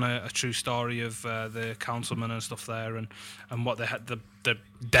based on a true story of the councilman and stuff there, and what they had, the the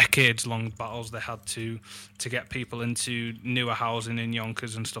decades-long battles they had to get people into newer housing in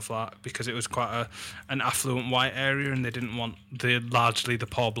Yonkers and stuff like that, because it was quite an affluent white area, and they didn't want largely the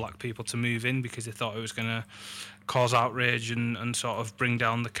poor black people to move in because they thought it was going to cause outrage and sort of bring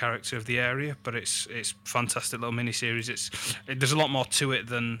down the character of the area. But it's fantastic little miniseries. There's a lot more to it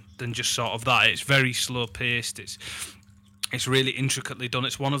than just sort of that. It's very slow paced. It's really intricately done.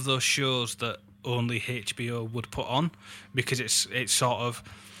 It's one of those shows that only HBO would put on, because it's sort of,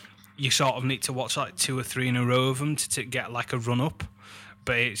 you sort of need to watch like 2 or 3 in a row of them to get like a run up.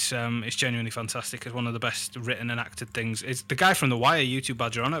 But it's genuinely fantastic. It's one of the best written and acted things. It's the guy from The Wire, YouTube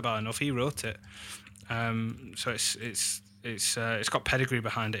badger on it about enough. He wrote it. So it's got pedigree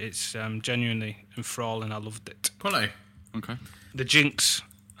behind it. It's genuinely enthralling. I loved it. Quality. Okay. The Jinx.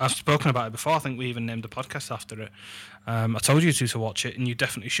 I've spoken about it before. I think we even named a podcast after it. I told you to watch it, and you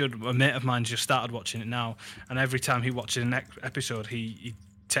definitely should. A mate of mine just started watching it now, and every time he watches an episode, he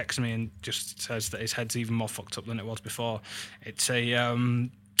texts me and just says that his head's even more fucked up than it was before. It's a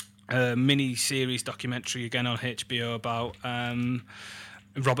mini-series documentary again on HBO about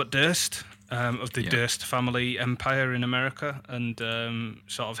Robert Durst, of the Durst family empire in America, and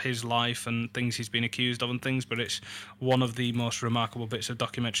sort of his life and things he's been accused of and things. But it's one of the most remarkable bits of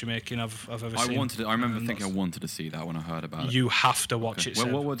documentary making I've ever seen. I remember thinking I wanted to see that when I heard about it. You have to watch it.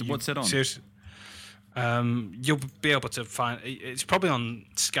 What's it on? Seriously. You'll be able to find it's probably on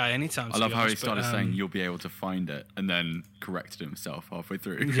Sky anytime. I love how he started saying you'll be able to find it and then corrected himself halfway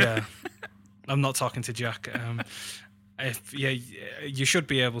through. Yeah, I'm not talking to Jack. You should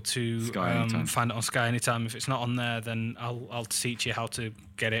be able to find it on Sky anytime. If it's not on there, then I'll teach you how to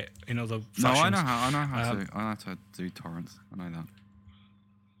get it in other fashions. No, I know how to do torrents. I know that.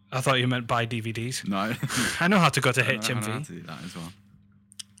 I thought you meant buy DVDs. No, I know how to go to HMV. I know how to do that as well.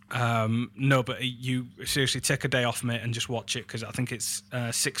 No, but you seriously take a day off, mate, and just watch it, because I think it's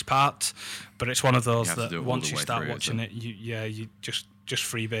 6 parts. But it's one of those that once you start watching it, you just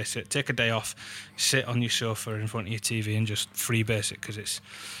freebase it. Take a day off, sit on your sofa in front of your TV, and just freebase it, because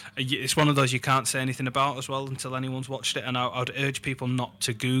it's one of those you can't say anything about as well until anyone's watched it. And I'd urge people not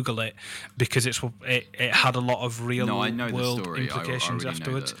to Google it, because it had a lot of real world implications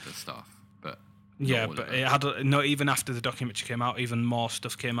afterwards. Know the stuff. Yeah, but it had not even after the documentary came out, even more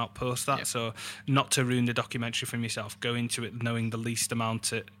stuff came out post that. Yeah. So, not to ruin the documentary from yourself, go into it knowing at least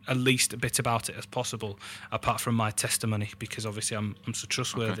a bit about it as possible, apart from my testimony, because obviously I'm so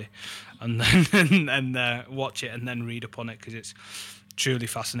trustworthy. Okay. And then watch it and then read upon it, because it's truly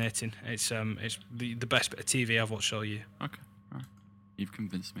fascinating. It's the best bit of TV I've watched all year. Okay, all right. You've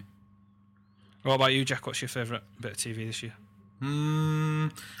convinced me. What about you, Jack? What's your favourite bit of TV this year?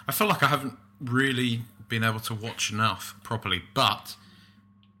 I feel like I haven't really been able to watch enough properly, but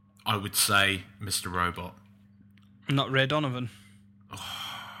I would say Mr. Robot. Not Ray Donovan.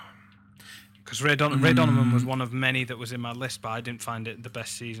 Because Ray Donovan was one of many that was in my list, but I didn't find it the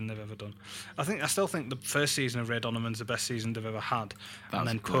best season they've ever done. I still think the first season of Ray Donovan's the best season they've ever had, and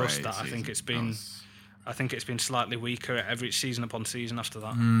then post that, I think it's been slightly weaker every season upon season after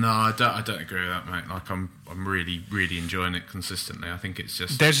that. No, I don't agree with that, mate. Like I'm really, really enjoying it consistently. I think it's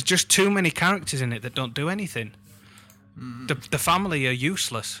just there's just too many characters in it that don't do anything. The family are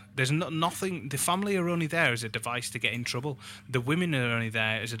useless. There's nothing. The family are only there as a device to get in trouble. The women are only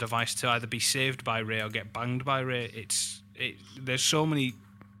there as a device to either be saved by Ray or get banged by Ray. There's so many.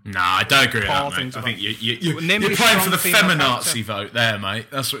 No, I don't agree with that, mate. I think you're playing for the feminazi vote there, mate.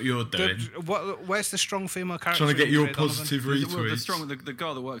 That's what you're doing. Where's the strong female character? Trying to get your positive retweets. The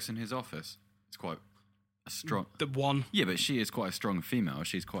girl that works in his office is quite a strong. The one. Yeah, but she is quite a strong female.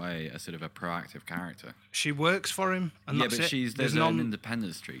 She's quite a sort of a proactive character. She works for him, and that's it. There's an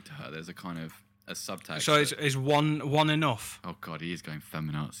independent streak to her. There's a kind of a subtext. So is one enough? Oh God, he is going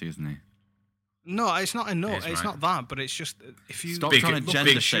feminazi, isn't he? No, it's not enough. It's not that, but it's just if you stop trying to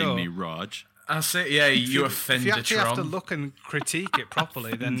gender shame me, Raj. That's it. Yeah, you offended. If you actually have to look and critique it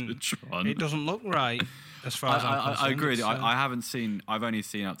properly, then it doesn't look right. As far as I'm concerned, I agree. I haven't seen. I've only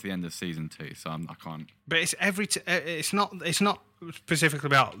seen up to the end of season 2, so I can't. But it's it's not specifically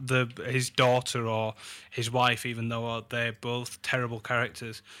about his daughter or his wife, even though they're both terrible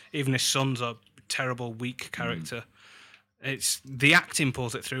characters. Even his son's a terrible, weak character. It's the acting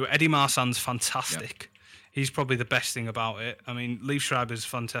pulls it through. Eddie Marsan's fantastic. Yep. He's probably the best thing about it. I mean, Liev Schreiber's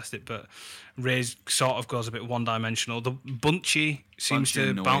fantastic, but Ray's sort of goes a bit one-dimensional. The Bunchy seems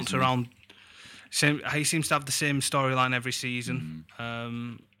to bounce around. He seems to have the same storyline every season,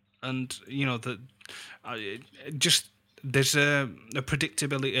 and you know just there's a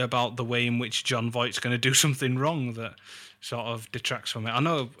predictability about the way in which John Voight's going to do something wrong that sort of detracts from it. I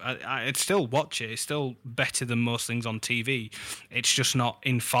know I'd still watch it. It's still better than most things on TV. It's just not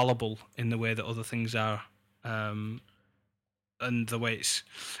infallible in the way that other things are, and the way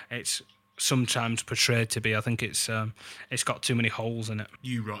it's sometimes portrayed to be. I think it's got too many holes in it.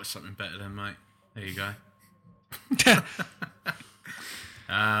 You write something better than, mate. There you go.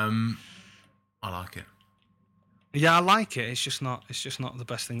 I like it. Yeah, I like it. It's just not the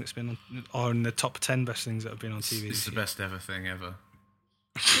best thing that's been on, or in the top 10 best things that have been on TV. It's the best ever thing ever.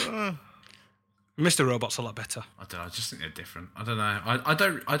 Mr. Robot's a lot better. I just think they're different. I don't know. I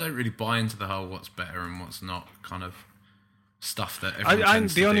don't really buy into the whole what's better and what's not kind of stuff that everyone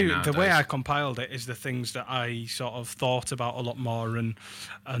tends to do nowadays. The way I compiled it is the things that I sort of thought about a lot more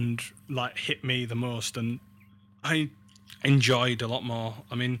and like hit me the most, and I enjoyed a lot more.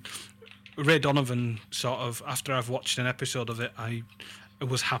 I mean, Ray Donovan, sort of, after I've watched an episode of it, I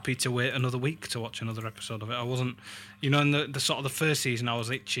was happy to wait another week to watch another episode of it. I wasn't, in the sort of the first season, I was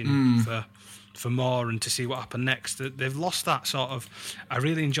itching for more and to see what happened next. They've lost that sort of. I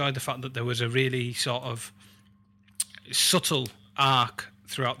really enjoyed the fact that there was a really sort of subtle arc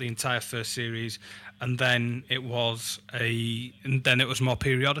throughout the entire first series, and then it was more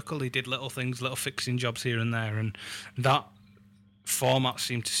periodical. He did little things, little fixing jobs here and there, and that format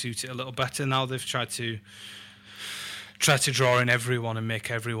seemed to suit it a little better. Now they've tried to draw in everyone and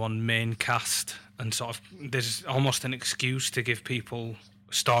make everyone main cast, and sort of there's almost an excuse to give people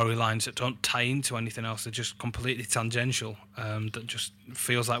storylines that don't tie into anything else. They're just completely tangential. That just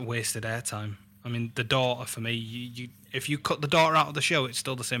feels like wasted airtime. I mean, The Daughter, for me, you if you cut The Daughter out of the show, it's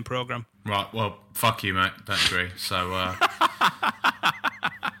still the same programme. Right, well, fuck you, mate. Don't agree. So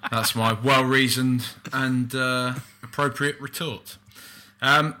that's my well-reasoned and appropriate retort.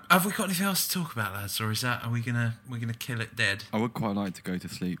 Have we got anything else to talk about, lads, or are we gonna kill it dead? I would quite like to go to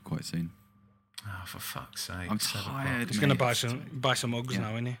sleep quite soon. Oh, for fuck's sake! I'm tired. He's going to buy some Uggs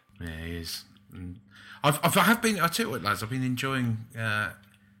now, isn't he? Yeah, he is. I have been. I tell you what, lads, I've been enjoying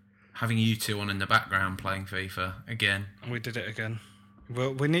having you two on in the background playing FIFA again. We did it again.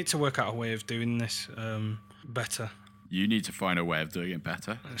 Well, we need to work out a way of doing this better. You need to find a way of doing it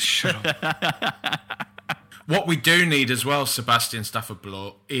better. Shut up. What we do need as well, Sebastian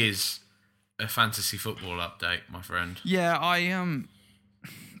Stafford-Bloor, is a fantasy football update, my friend. Yeah,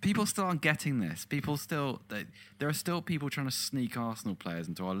 people still aren't getting this. There are still people trying to sneak Arsenal players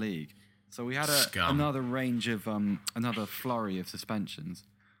into our league. So we had another range of another flurry of suspensions.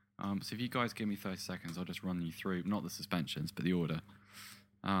 So if you guys give me 30 seconds, I'll just run you through not the suspensions but the order.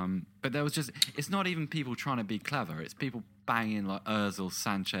 But there was it's not even people trying to be clever. It's people banging like Ozil,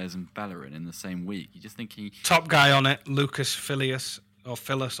 Sanchez, and Bellerin in the same week. You're just thinking top guy on it, Lucas Philius or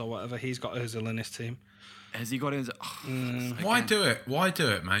whatever. He's got Ozil in his team. Has he got his? Why do it? Why do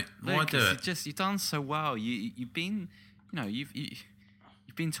it, mate? Why do it? You've done so well. You've been, you've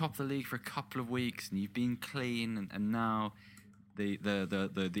been top of the league for a couple of weeks, and you've been clean, and now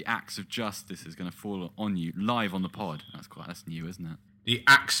the axe of justice is going to fall on you live on the pod. That's new, isn't it? The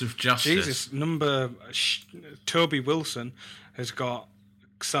axe of justice. Jesus, Toby Wilson has got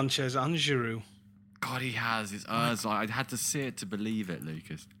Sanchez and Giroud. God, he has. I had to see it to believe it,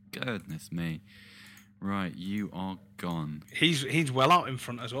 Lucas. Goodness me. Right, you are gone. He's well out in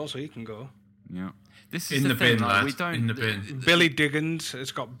front as well, so he can go. Yeah. This is in the bin, thing, lad. We don't, in the bin. Billy Diggins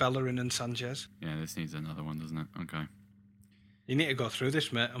has got Bellerin and Sanchez. Yeah, this needs another one, doesn't it? Okay. You need to go through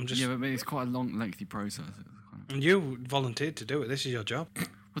this, mate. Yeah, but it's quite a long, lengthy process. And you volunteered to do it. This is your job.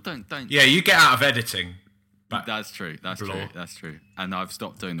 Well, don't. Yeah, you get out of editing. That's true. That's true. And I've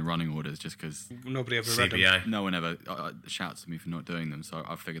stopped doing the running orders just because nobody ever read them. No one ever shouts at me for not doing them, so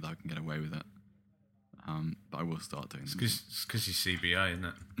I figured I can get away with it. But I will start doing them. It's because you're CBA, isn't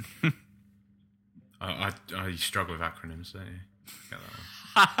it? I struggle with acronyms, don't you? Get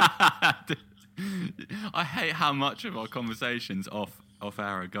that one. I hate how much of our conversations off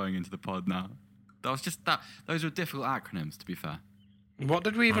air are going into the pod now. Those were difficult acronyms, to be fair. What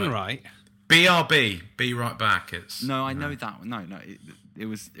did we even write? BRB, be right back. I know that one. No, it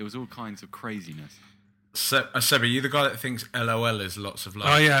was all kinds of craziness. Seb, are you the guy that thinks LOL is lots of love?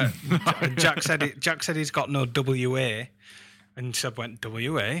 Oh yeah, Jack said he's got no WA, and Seb went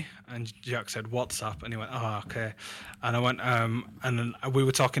WA, and Jack said WhatsApp, and he went okay, and I went and then we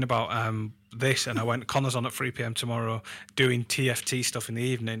were talking about this, and I went Connor's on at 3 p.m. tomorrow doing TFT stuff in the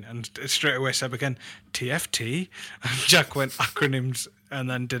evening, and straight away Seb again TFT, and Jack went acronyms. And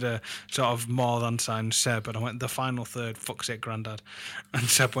then did a sort of more than sign Seb, and I went the final third. Fuck's sake, Grandad. And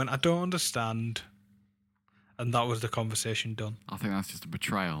Seb went, I don't understand. and that was the conversation done. I think that's just a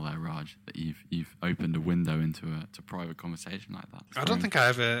betrayal there, Raj, that you've opened a window into a private conversation like that. I don't think I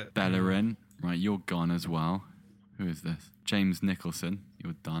ever... Bella in. Right, you're gone as well. Who is this? James Nicholson.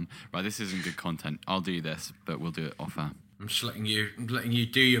 You're done. Right, this isn't good content. I'll do this, but we'll do it off air. I'm just letting you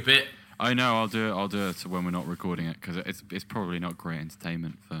do your bit. I know, I'll do it when we're not recording it, because it's probably not great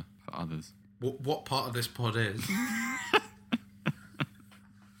entertainment for others. What part of this pod is?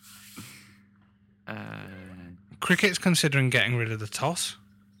 Cricket's considering getting rid of the toss.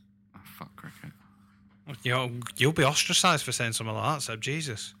 Oh, fuck cricket. You'll be ostracised for saying something like that, Seb.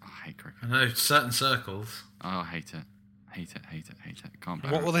 Jesus. I hate cricket. I know, certain circles. Oh, I hate it. Hate it. Can't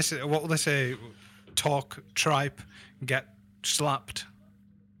bear What it. will they say? What will they say? Talk, tripe, get slapped.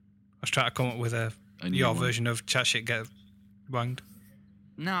 I was trying to come up with your one. version of chat shit get banged.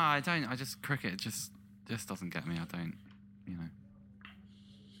 No, I don't. Cricket just doesn't get me. I don't,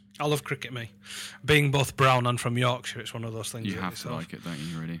 I love cricket, me. Being both brown and from Yorkshire, it's one of those things. You have to like it, don't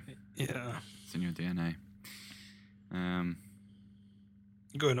you, really? Yeah. It's in your DNA.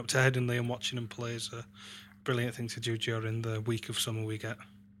 Going up to Headingley and watching them play is a brilliant thing to do during the week of summer we get.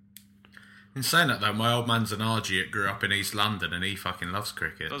 In saying that, though, my old man's an Argiot, grew up in East London, and he fucking loves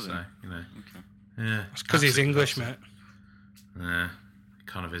cricket. Does he? Okay. Yeah. It's because he's absolutely English, loves mate. it. Yeah, he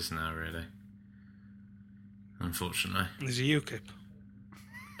kind of is now, really. Unfortunately. He's a UKIP.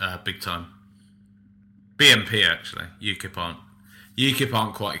 Big time. BNP, actually. UKIP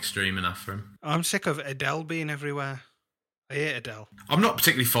aren't quite extreme enough for him. I'm sick of Adele being everywhere. I hate Adele. I'm not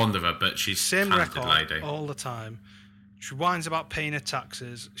particularly fond of her, but she's Same a talented record lady. all the time. She whines about paying her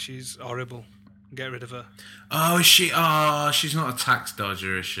taxes. She's horrible. Get rid of her. Oh, is she? Oh, she's not a tax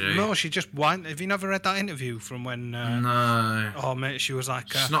dodger, is she? No, she just whines. Have you never read that interview from when... No. Oh, mate, she was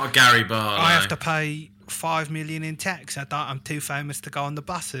like... She's not a Gary Barlow. I have to pay 5 million in tax. I'm too famous to go on the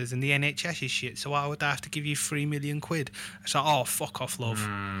buses, and the NHS is shit, so why would I have to give you 3 million quid? It's like, oh, fuck off, love.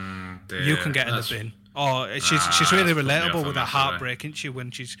 Dear. You can get in the bin. Oh, she's really that's put me off relatable with her massively. heartbreak, isn't she, when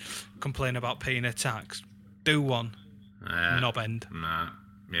she's complaining about paying her tax. Do one. Knob end. Nah.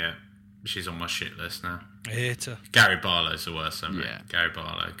 Yeah. She's on my shit list now. I hate her. Gary Barlow's the worst, isn't Yeah. it? Gary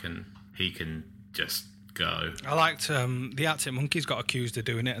Barlow can just go. I liked the Arctic Monkeys got accused of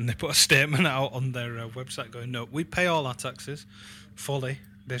doing it, and they put a statement out on their website going, "No, we pay all our taxes fully.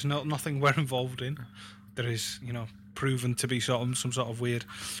 There's nothing we're involved in. There is, proven to be some sort of weird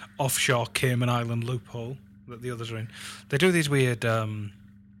offshore Cayman Island loophole that the others are in. They do these weird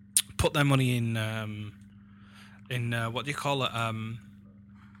put their money in what do you call it?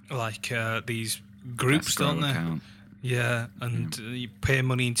 These groups, Escrow don't they? account. Yeah, and you pay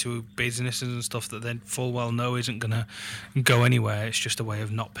money into businesses and stuff that they full well know isn't going to go anywhere. It's just a way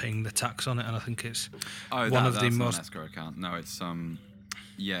of not paying the tax on it, and I think it's one of the that's not most... an escrow account. No, it's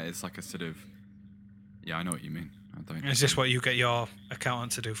it's like a sort of... Yeah, I know what you mean. I don't. Is this what you get your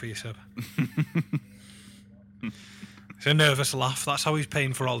accountant to do for you, Seb? It's a nervous laugh. That's how he's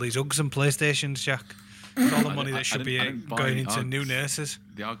paying for all these Uggs and PlayStations, Jack. It's all the money that should be I didn't buy going any into Uggs. new nurses.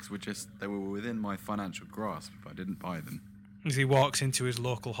 The Uggs they were within my financial grasp, but I didn't buy them. As he walks into his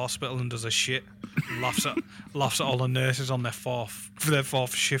local hospital and does a shit, laughs at all the nurses on their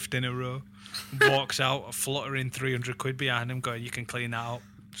fourth shift in a row, walks out, fluttering 300 quid behind him, going, "You can clean that out."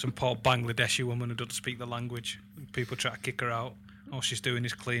 Some poor Bangladeshi woman who doesn't speak the language. People try to kick her out. All she's doing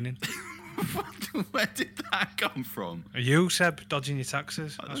is cleaning. Where did that come from? Are you, Seb, dodging your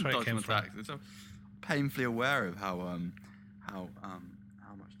taxes? I That's don't where it dodge came my from. taxes. I'm painfully aware of how much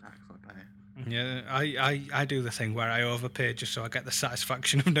tax I pay. Yeah, I do the thing where I overpay just so I get the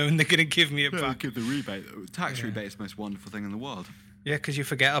satisfaction of knowing they're going to give me it back. Give the rebate. Tax rebate is the most wonderful thing in the world. Yeah, because you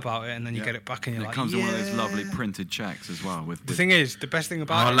forget about it and then you Yeah. get it back and you're it like, comes in one of those "Yeah." lovely printed checks as well. The thing is, the best thing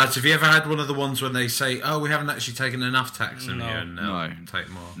about Oh, it... lads, have you ever had one of the ones when they say, "Oh, we haven't actually taken enough tax on No. you," and No. take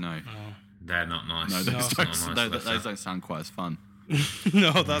more? No, They're not nice. no, That's not those, nice, don't, that's those a- don't sound quite as fun.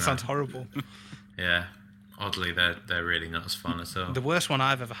 No, that sounds horrible. Yeah. Oddly, they're really not as fun at all. The worst one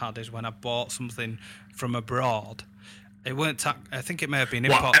I've ever had is when I bought something from abroad. It weren't tax. I think it may have been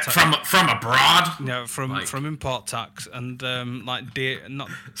import What, tax. from abroad? No, from Like- import tax and not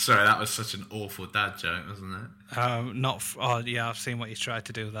Sorry, that was such an awful dad joke, wasn't it? oh yeah, I've seen what you tried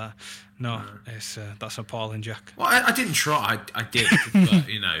to do there. No, it's that's appalling, Jack. Well, I didn't try. I did, but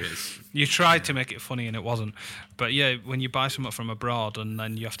it's You tried to make it funny and it wasn't. But yeah, when you buy something from abroad and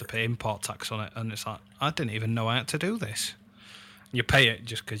then you have to pay import tax on it, and it's like, I didn't even know I had to do this. You pay it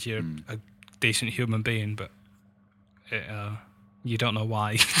just because you're a decent human being, but you don't know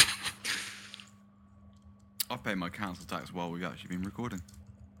why. I've paid my council tax while we've actually been recording.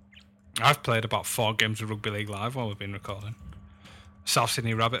 I've played about 4 games of Rugby League Live while we've been recording. South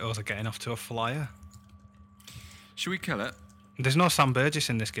Sydney Rabbitohs are getting off to a flyer. Should we kill it? There's no Sam Burgess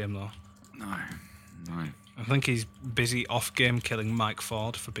in this game, though. No. I think he's busy off-game killing Mike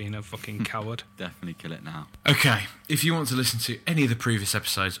Ford for being a fucking coward. Definitely kill it now. Okay, if you want to listen to any of the previous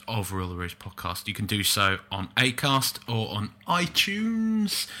episodes of Rule the Roost podcast, you can do so on Acast or on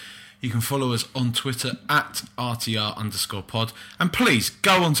iTunes. You can follow us on Twitter at RTR_pod. And please,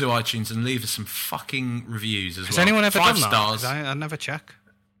 go onto iTunes and leave us some fucking reviews as well. Has anyone ever 5 done that? stars. 'Cause I never check.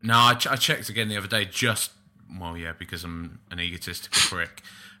 No, I checked again the other day because I'm an egotistical prick.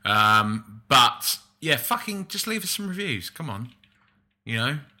 But, yeah, fucking just leave us some reviews. Come on. You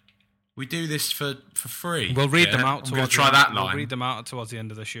know? We do this for free. We'll read them out. I'm going to try that line. We'll read them out towards the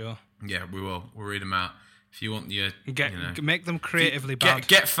end of the show. Yeah, we will. We'll read them out. If you want your... Make them creatively bad.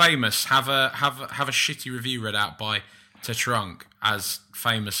 Get famous. Have a shitty review read out by Tetrunk as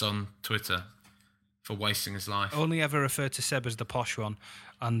famous on Twitter for wasting his life. Only ever refer to Seb as the posh one,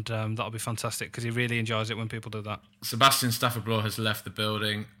 and that'll be fantastic because he really enjoys it when people do that. Sebastian Staffordbloor has left the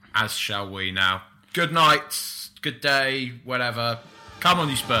building, as shall we now. Good night, good day, whatever. Come on,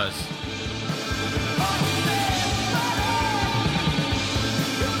 you Spurs.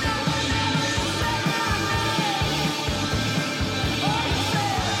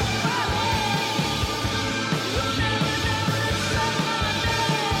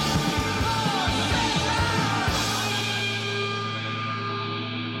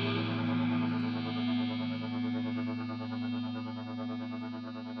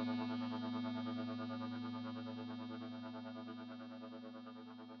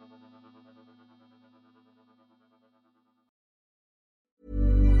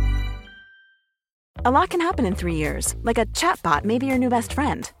 A lot can happen in 3 years, like a chatbot may be your new best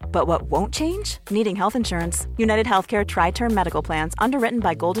friend. But what won't change? Needing health insurance. United Healthcare Tri-Term Medical Plans, underwritten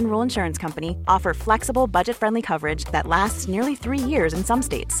by Golden Rule Insurance Company, offer flexible, budget-friendly coverage that lasts nearly 3 years in some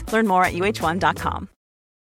states. Learn more at UH1.com.